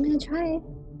 I'm gonna try.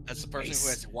 As the person who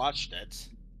has watched it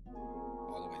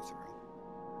all the way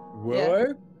through,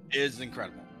 What? it is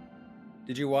incredible.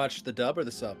 Did you watch the dub or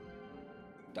the sub?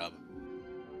 Dub.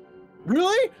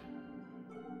 Really?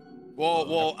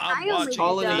 Well, I'm watching.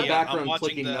 All in the I'm background watching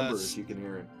clicking the numbers. You can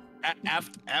hear it.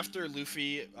 After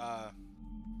Luffy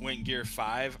went Gear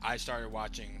 5, I started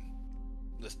watching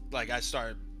this. Like I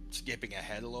started skipping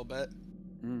ahead a little bit.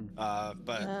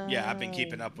 But yeah, I've been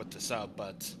keeping up with the sub,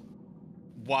 but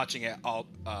watching it all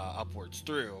upwards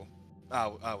through, I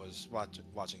was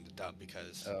watching the dub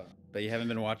because. But you haven't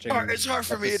been watching. It's hard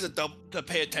for me to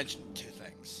pay attention to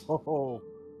things. Oh.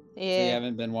 So you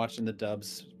haven't been watching the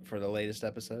dubs for the latest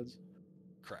episodes?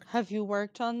 Correct. Have you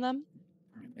worked on them?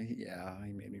 Yeah,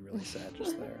 he made me really sad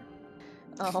just there.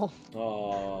 Oh.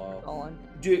 Oh. Colin.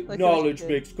 Like knowledge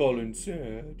makes Colin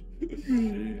sad.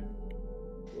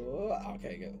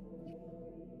 Okay, go.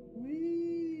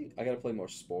 I gotta play more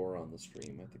Spore on the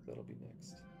stream. I think that'll be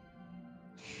next.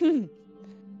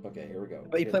 Okay, here we go.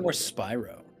 But you play more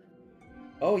Spyro.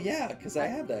 Oh yeah, because I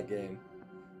have that game.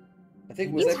 I think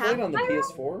You was I played have on the Spyro?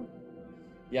 PS4?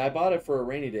 Yeah, I bought it for a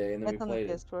rainy day and then That's we on the played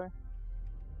it.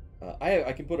 PS4.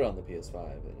 I can put it on the PS5.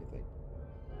 Anything.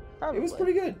 Probably. It was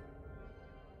pretty good.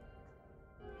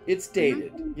 It's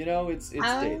dated, you know. It's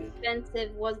How dated.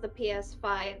 expensive was the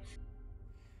PS5?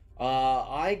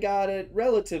 I got it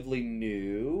relatively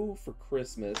new for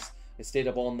Christmas. I stayed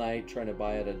up all night trying to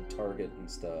buy it at Target and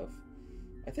stuff.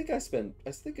 I think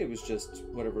it was just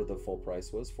whatever the full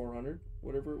price was, 400,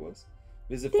 whatever it was.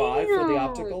 Is it 5 for the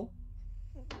optical?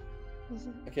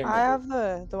 I can't remember. I have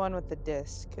the one with the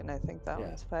disc, and I think that Yeah.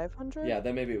 one's 500. Yeah,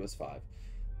 then maybe it was 5.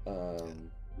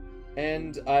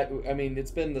 And I mean,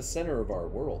 it's been the center of our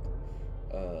world.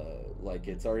 Like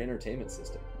it's our entertainment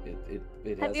system. It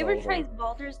has Have you all ever of our- tried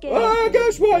Baldur's Gate? Oh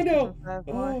gosh, why no? Five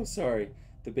Oh, more. sorry.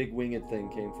 The big winged thing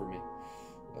came for me.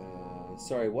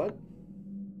 Sorry, what?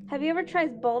 Have you ever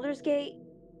tried Baldur's Gate?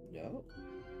 No.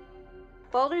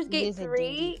 Baldur's Gate Amazing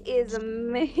 3 is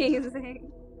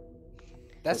amazing.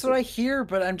 That's what I hear,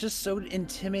 but I'm just so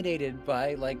intimidated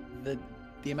by like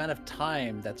the amount of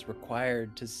time that's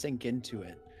required to sink into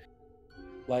it.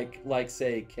 Like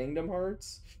say Kingdom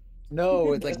Hearts?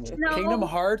 No, it's like No. Kingdom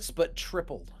Hearts, but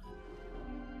tripled.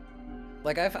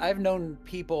 Like I've known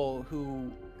people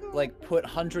who like put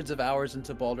hundreds of hours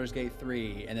into Baldur's Gate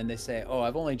 3, and then they say, "Oh,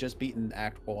 I've only just beaten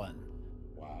Act 1."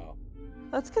 Wow.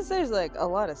 That's because there's like a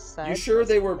lot of side. You sure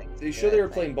they were? quests You to sure do, they I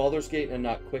were playing Baldur's Gate and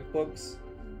not QuickBooks?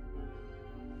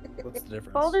 What's the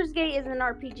difference? Baldur's Gate is an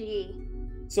RPG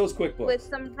So is QuickBooks. with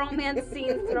some romance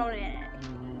scenes thrown in it.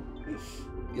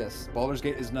 Yes, Baldur's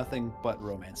Gate is nothing but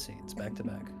romance scenes, back to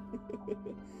back.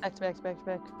 Back to back to back to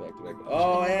back. Back to back.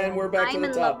 Oh, and we're back I'm to the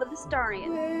in top. love with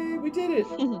Astarion. Yay, we did it.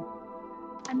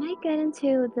 I might get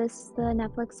into the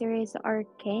Netflix series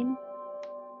Arcane.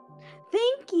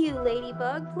 Thank you,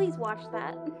 Ladybug. Please watch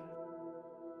that.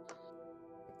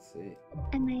 Let's see.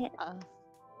 I might. I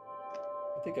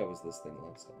think I was this thing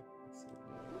last time. Let's see.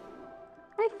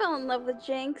 I fell in love with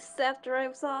Jinx after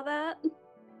I saw that.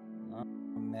 Oh,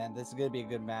 man, this is gonna be a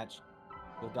good match.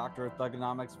 The Doctor of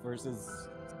Thugonomics versus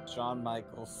Shawn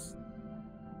Michaels.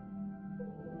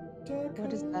 What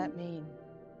does that mean?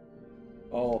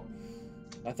 Oh,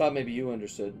 I thought maybe you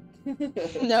understood.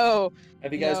 No.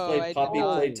 Have you guys No, played I Poppy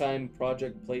don't. Playtime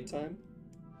Project Playtime?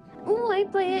 Ooh, I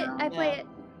play it. I play it.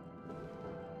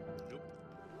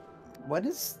 What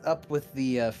is up with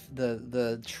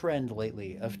the trend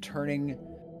lately of turning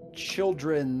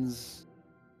children's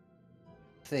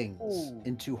things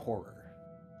into horror?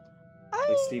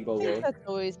 Like Steamboat I think Willie? that's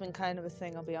always been kind of a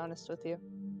thing, I'll be honest with you.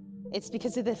 It's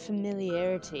because of the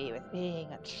familiarity with being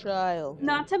a child.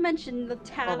 Not to mention the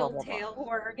Tattletale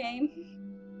horror game.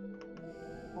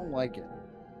 I don't like it.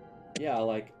 Yeah,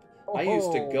 like I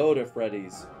used to go to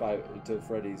Freddy's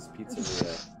Freddy's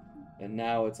Pizzeria, and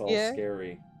now it's all Yeah.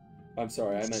 scary. I'm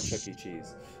sorry, I meant Chuck E.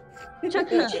 Cheese.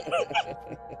 Chuck E. Cheese.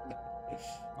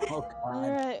 Oh,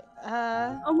 Alright,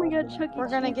 Oh my god, Chuck E. we're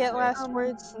gonna Cheese. get last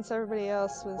words since everybody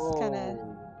else was kinda...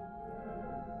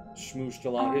 Schmooshed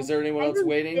along. Is there anyone else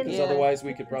waiting? Because Yeah. otherwise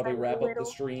we could probably wrap up the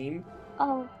stream.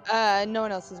 Oh. No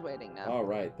one else is waiting now. All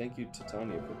right. Thank you,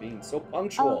 Titania, for being so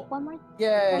punctual. One more.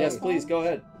 Yay! Yes, please go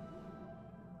ahead.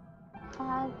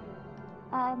 My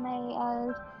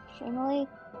Streamily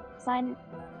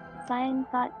sign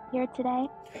got here today.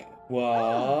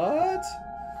 What?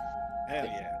 Hell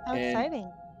yeah. How And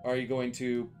exciting. Are you going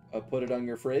to put it on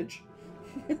your fridge?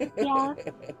 Yeah.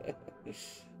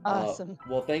 Awesome.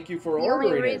 Well, thank you for The only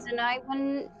ordering it. reason I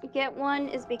wouldn't get one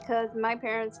is because my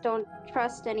parents don't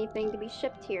trust anything to be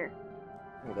shipped here.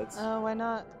 Oh, that's Oh, why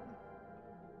not?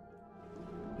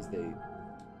 because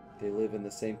they live in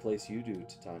the same place you do,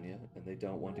 Titania, and they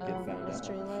don't want to get found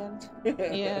Mystery out. Land?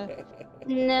 Yeah.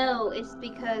 No, it's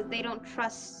because they don't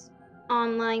trust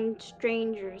online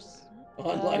strangers.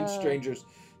 Online strangers.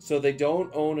 So they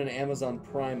don't own an Amazon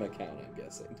Prime account, I'm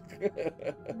guessing.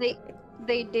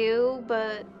 They do,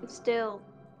 but still.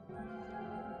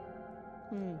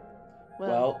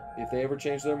 Well, if they ever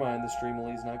change their mind, the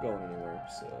Streamlily's not going anywhere,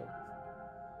 so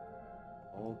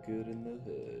all good in the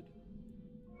hood.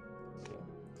 So.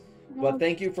 But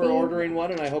thank you for ordering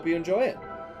one, and I hope you enjoy it.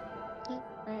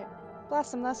 Right.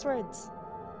 Blossom, last words.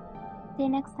 See you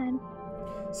next time.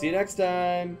 See you next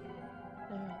time.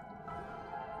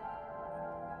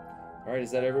 All right,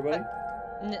 is that everybody?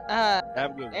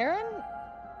 Have a good one. Aaron?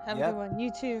 Have a Yep. good one.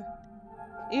 You too.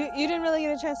 You didn't really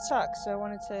get a chance to talk, so I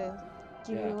wanted to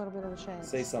give you Yeah. a little bit of a chance.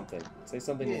 Say something. Say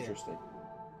something Yeah. interesting.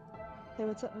 Hey,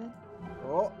 what's up, man?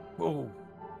 Oh,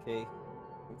 okay.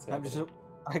 What's I'm just,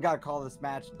 I gotta call this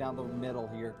match down the middle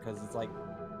here because it's like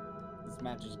this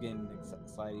match is getting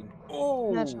exciting.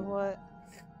 Oh, Match of what?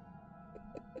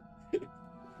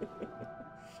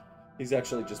 He's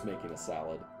actually just making a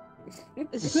salad.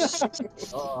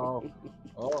 Uh-oh.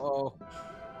 Uh-oh.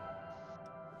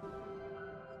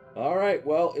 All right,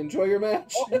 well, enjoy your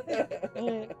match.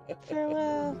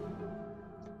 Farewell.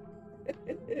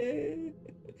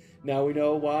 Now we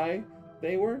know why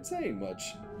they weren't saying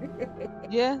much.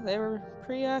 Yeah, they were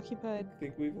preoccupied. I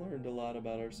think we've learned a lot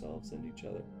about ourselves and each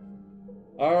other.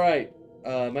 All right,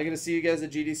 am I going to see you guys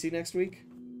at GDC next week?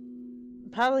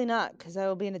 Probably not, because I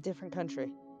will be in a different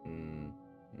country.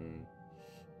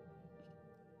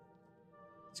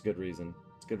 It's a good reason.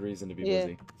 It's a good reason to be Yeah.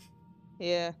 busy.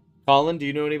 Yeah. Colin, do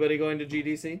you know anybody going to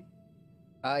GDC?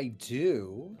 I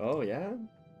do. Oh, yeah?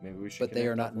 Maybe we should But they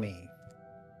are connect not offline. me.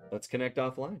 Let's connect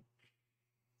offline.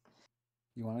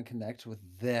 You want to connect with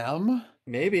them?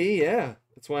 Maybe, yeah.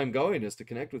 That's why I'm going, is to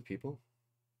connect with people.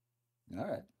 All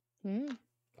right.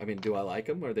 I mean, do I like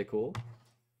them? Are they cool?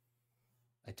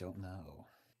 I don't know.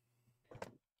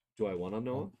 Do I want to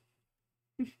know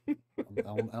them?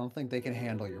 I don't think they can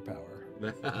handle your power.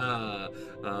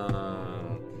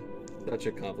 Such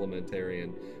a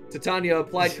complimentarian. Titania,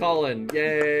 applied Colin.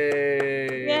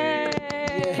 Yay!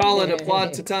 Yay! Colin,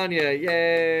 applaud Titania.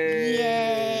 Yay!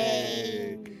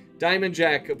 Yay! Diamond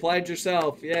Jack, applied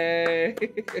yourself. Yay!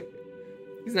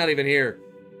 He's not even here.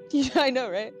 Yeah, I know,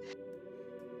 right?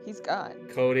 He's gone.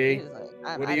 Cody, He's like,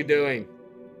 I'm what are outta you here. doing?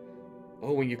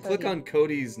 Oh, when you click Cody. on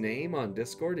Cody's name on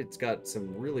Discord, it's got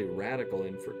some really radical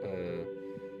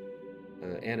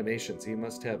animations. He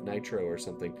must have Nitro or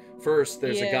something. First,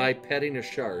 there's a Yeah. guy petting a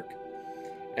shark,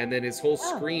 and then his whole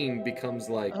Oh. screen becomes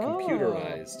like Oh.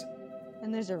 computerized.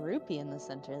 And there's a rupee in the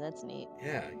center. That's neat.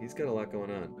 Yeah, he's got a lot going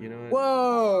on. You know what?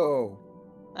 Whoa!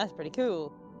 That's pretty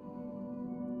cool.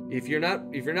 If you're not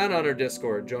on our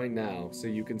Discord, join now so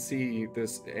you can see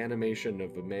this animation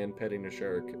of a man petting a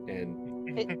shark and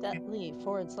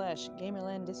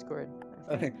bit.ly/Gamerland Discord.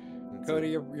 I think, Cody,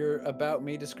 your about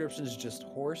me description is just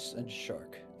horse and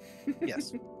shark.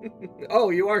 Yes. Oh,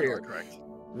 you are here. Correct.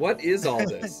 What is all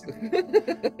this?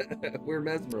 We're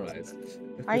mesmerized.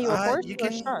 Are you a horse you or a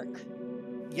can- shark?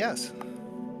 Yes.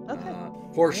 Okay.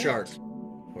 Horse Yeah. shark.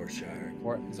 Horse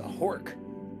shark. It's a hork.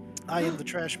 I am the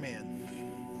trash man.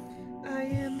 I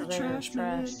am the Trash,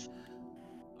 trash.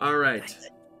 All right.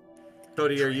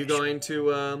 Cody, are you going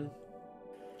to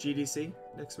GDC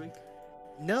next week?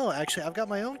 No, actually, I've got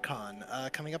my own con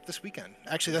coming up this weekend.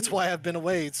 Actually, that's why I've been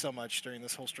away so much during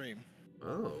this whole stream.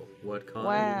 Oh, what con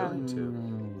Wow. are you going to?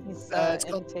 He's It's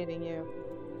called- imitating you.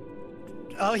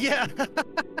 Oh, yeah.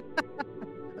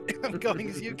 I'm going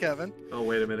as you, Kevin. Oh,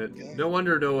 wait a minute. No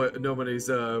wonder nobody's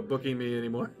booking me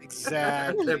anymore.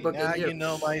 Exactly. They're booking Now you. you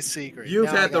know my secret. You've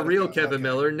Now I had the gotta real go. Kevin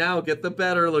Miller. Now get the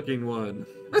better looking one.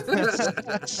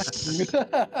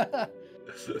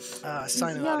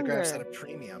 Signing autographs at a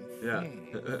premium. Yeah.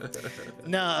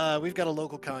 No, we've got a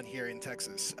local con here in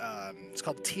Texas. It's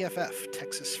called TFF,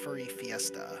 Texas Furry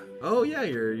Fiesta. Oh yeah,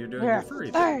 you're doing your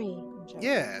furry thing.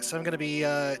 Yeah, so I'm going to be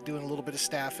doing a little bit of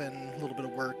staffing, a little bit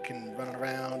of work, and running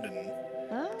around and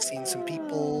seeing some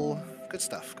people. Good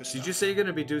stuff. Good stuff. Did you say you're going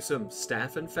to be doing some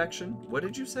staph infection? What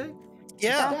did you say?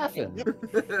 Yeah. Staffing.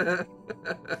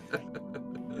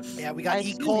 Yeah, we got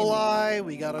E. coli,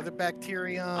 we got other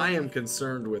bacteria. I am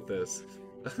concerned with this.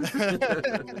 Let's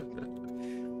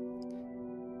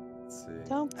see.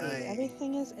 Don't be.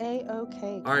 Everything is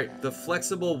A-okay. All right, the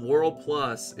Flexible World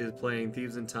Plus is playing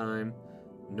Thieves in Time.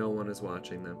 No one is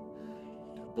watching them.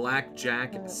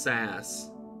 Blackjack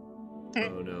Sass.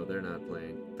 Oh no, they're not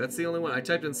playing. That's the only one. I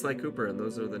typed in Sly Cooper and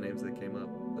those are the names that came up.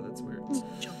 But that's weird.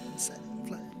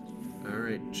 All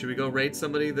right, should we go raid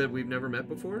somebody that we've never met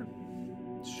before?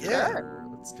 Sure,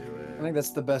 let's do it. I think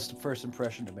that's the best first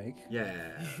impression to make. Yeah.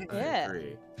 I Yeah.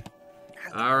 agree.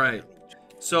 All right.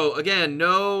 So again,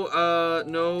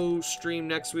 no stream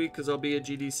next week because I'll be at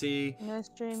GDC. No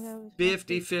stream, no.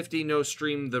 50-50 no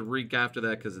stream the week after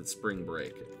that because it's spring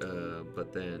break.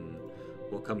 But then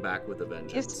we'll come back with a You have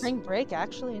vengeance. spring break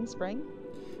actually in spring?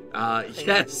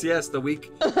 Yes, the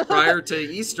week prior to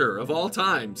Easter of all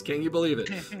times. Can you believe it?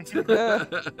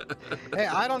 Hey,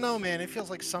 I don't know, man. It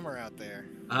feels like summer out there.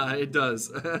 It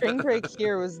does. Spring break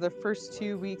here was the first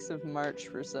 2 weeks of March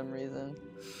for some reason.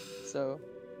 So.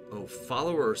 Oh,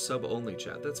 follower or sub only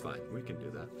chat. That's fine. We can do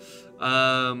that.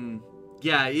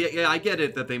 Yeah, I get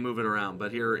it that they move it around,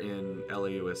 but here in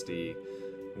LAUSD,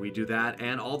 we do that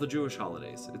and all the Jewish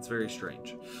holidays. It's very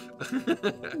strange.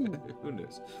 Who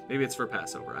knows? Maybe it's for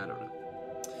Passover. I don't know.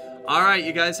 All right,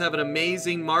 you guys have an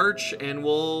amazing March, and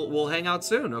we'll hang out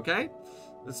soon. Okay?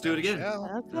 Let's do it again.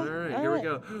 All right, here we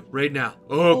go. Right now.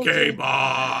 Okay,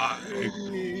 bye.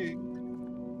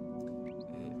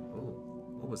 Oh,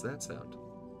 what was that sound?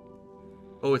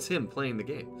 Oh, it's him playing the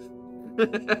game.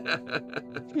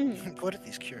 What are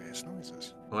these curious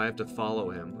noises? Oh, I have to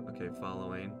follow him. Okay,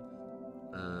 following.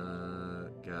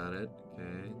 Got it.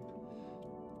 Okay.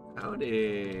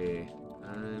 Howdy.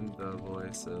 I'm the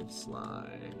voice of Sly,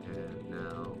 and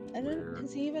now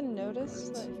Has he even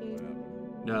noticed that he...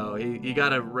 No, he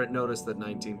got a notice that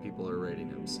 19 people are rating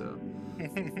him, so...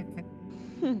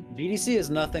 GDC is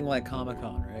nothing like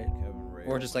Comic-Con, right?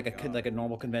 Or just like a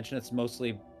normal convention. It's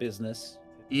mostly business.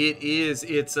 It is.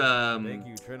 It's Thank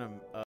you, Trinum.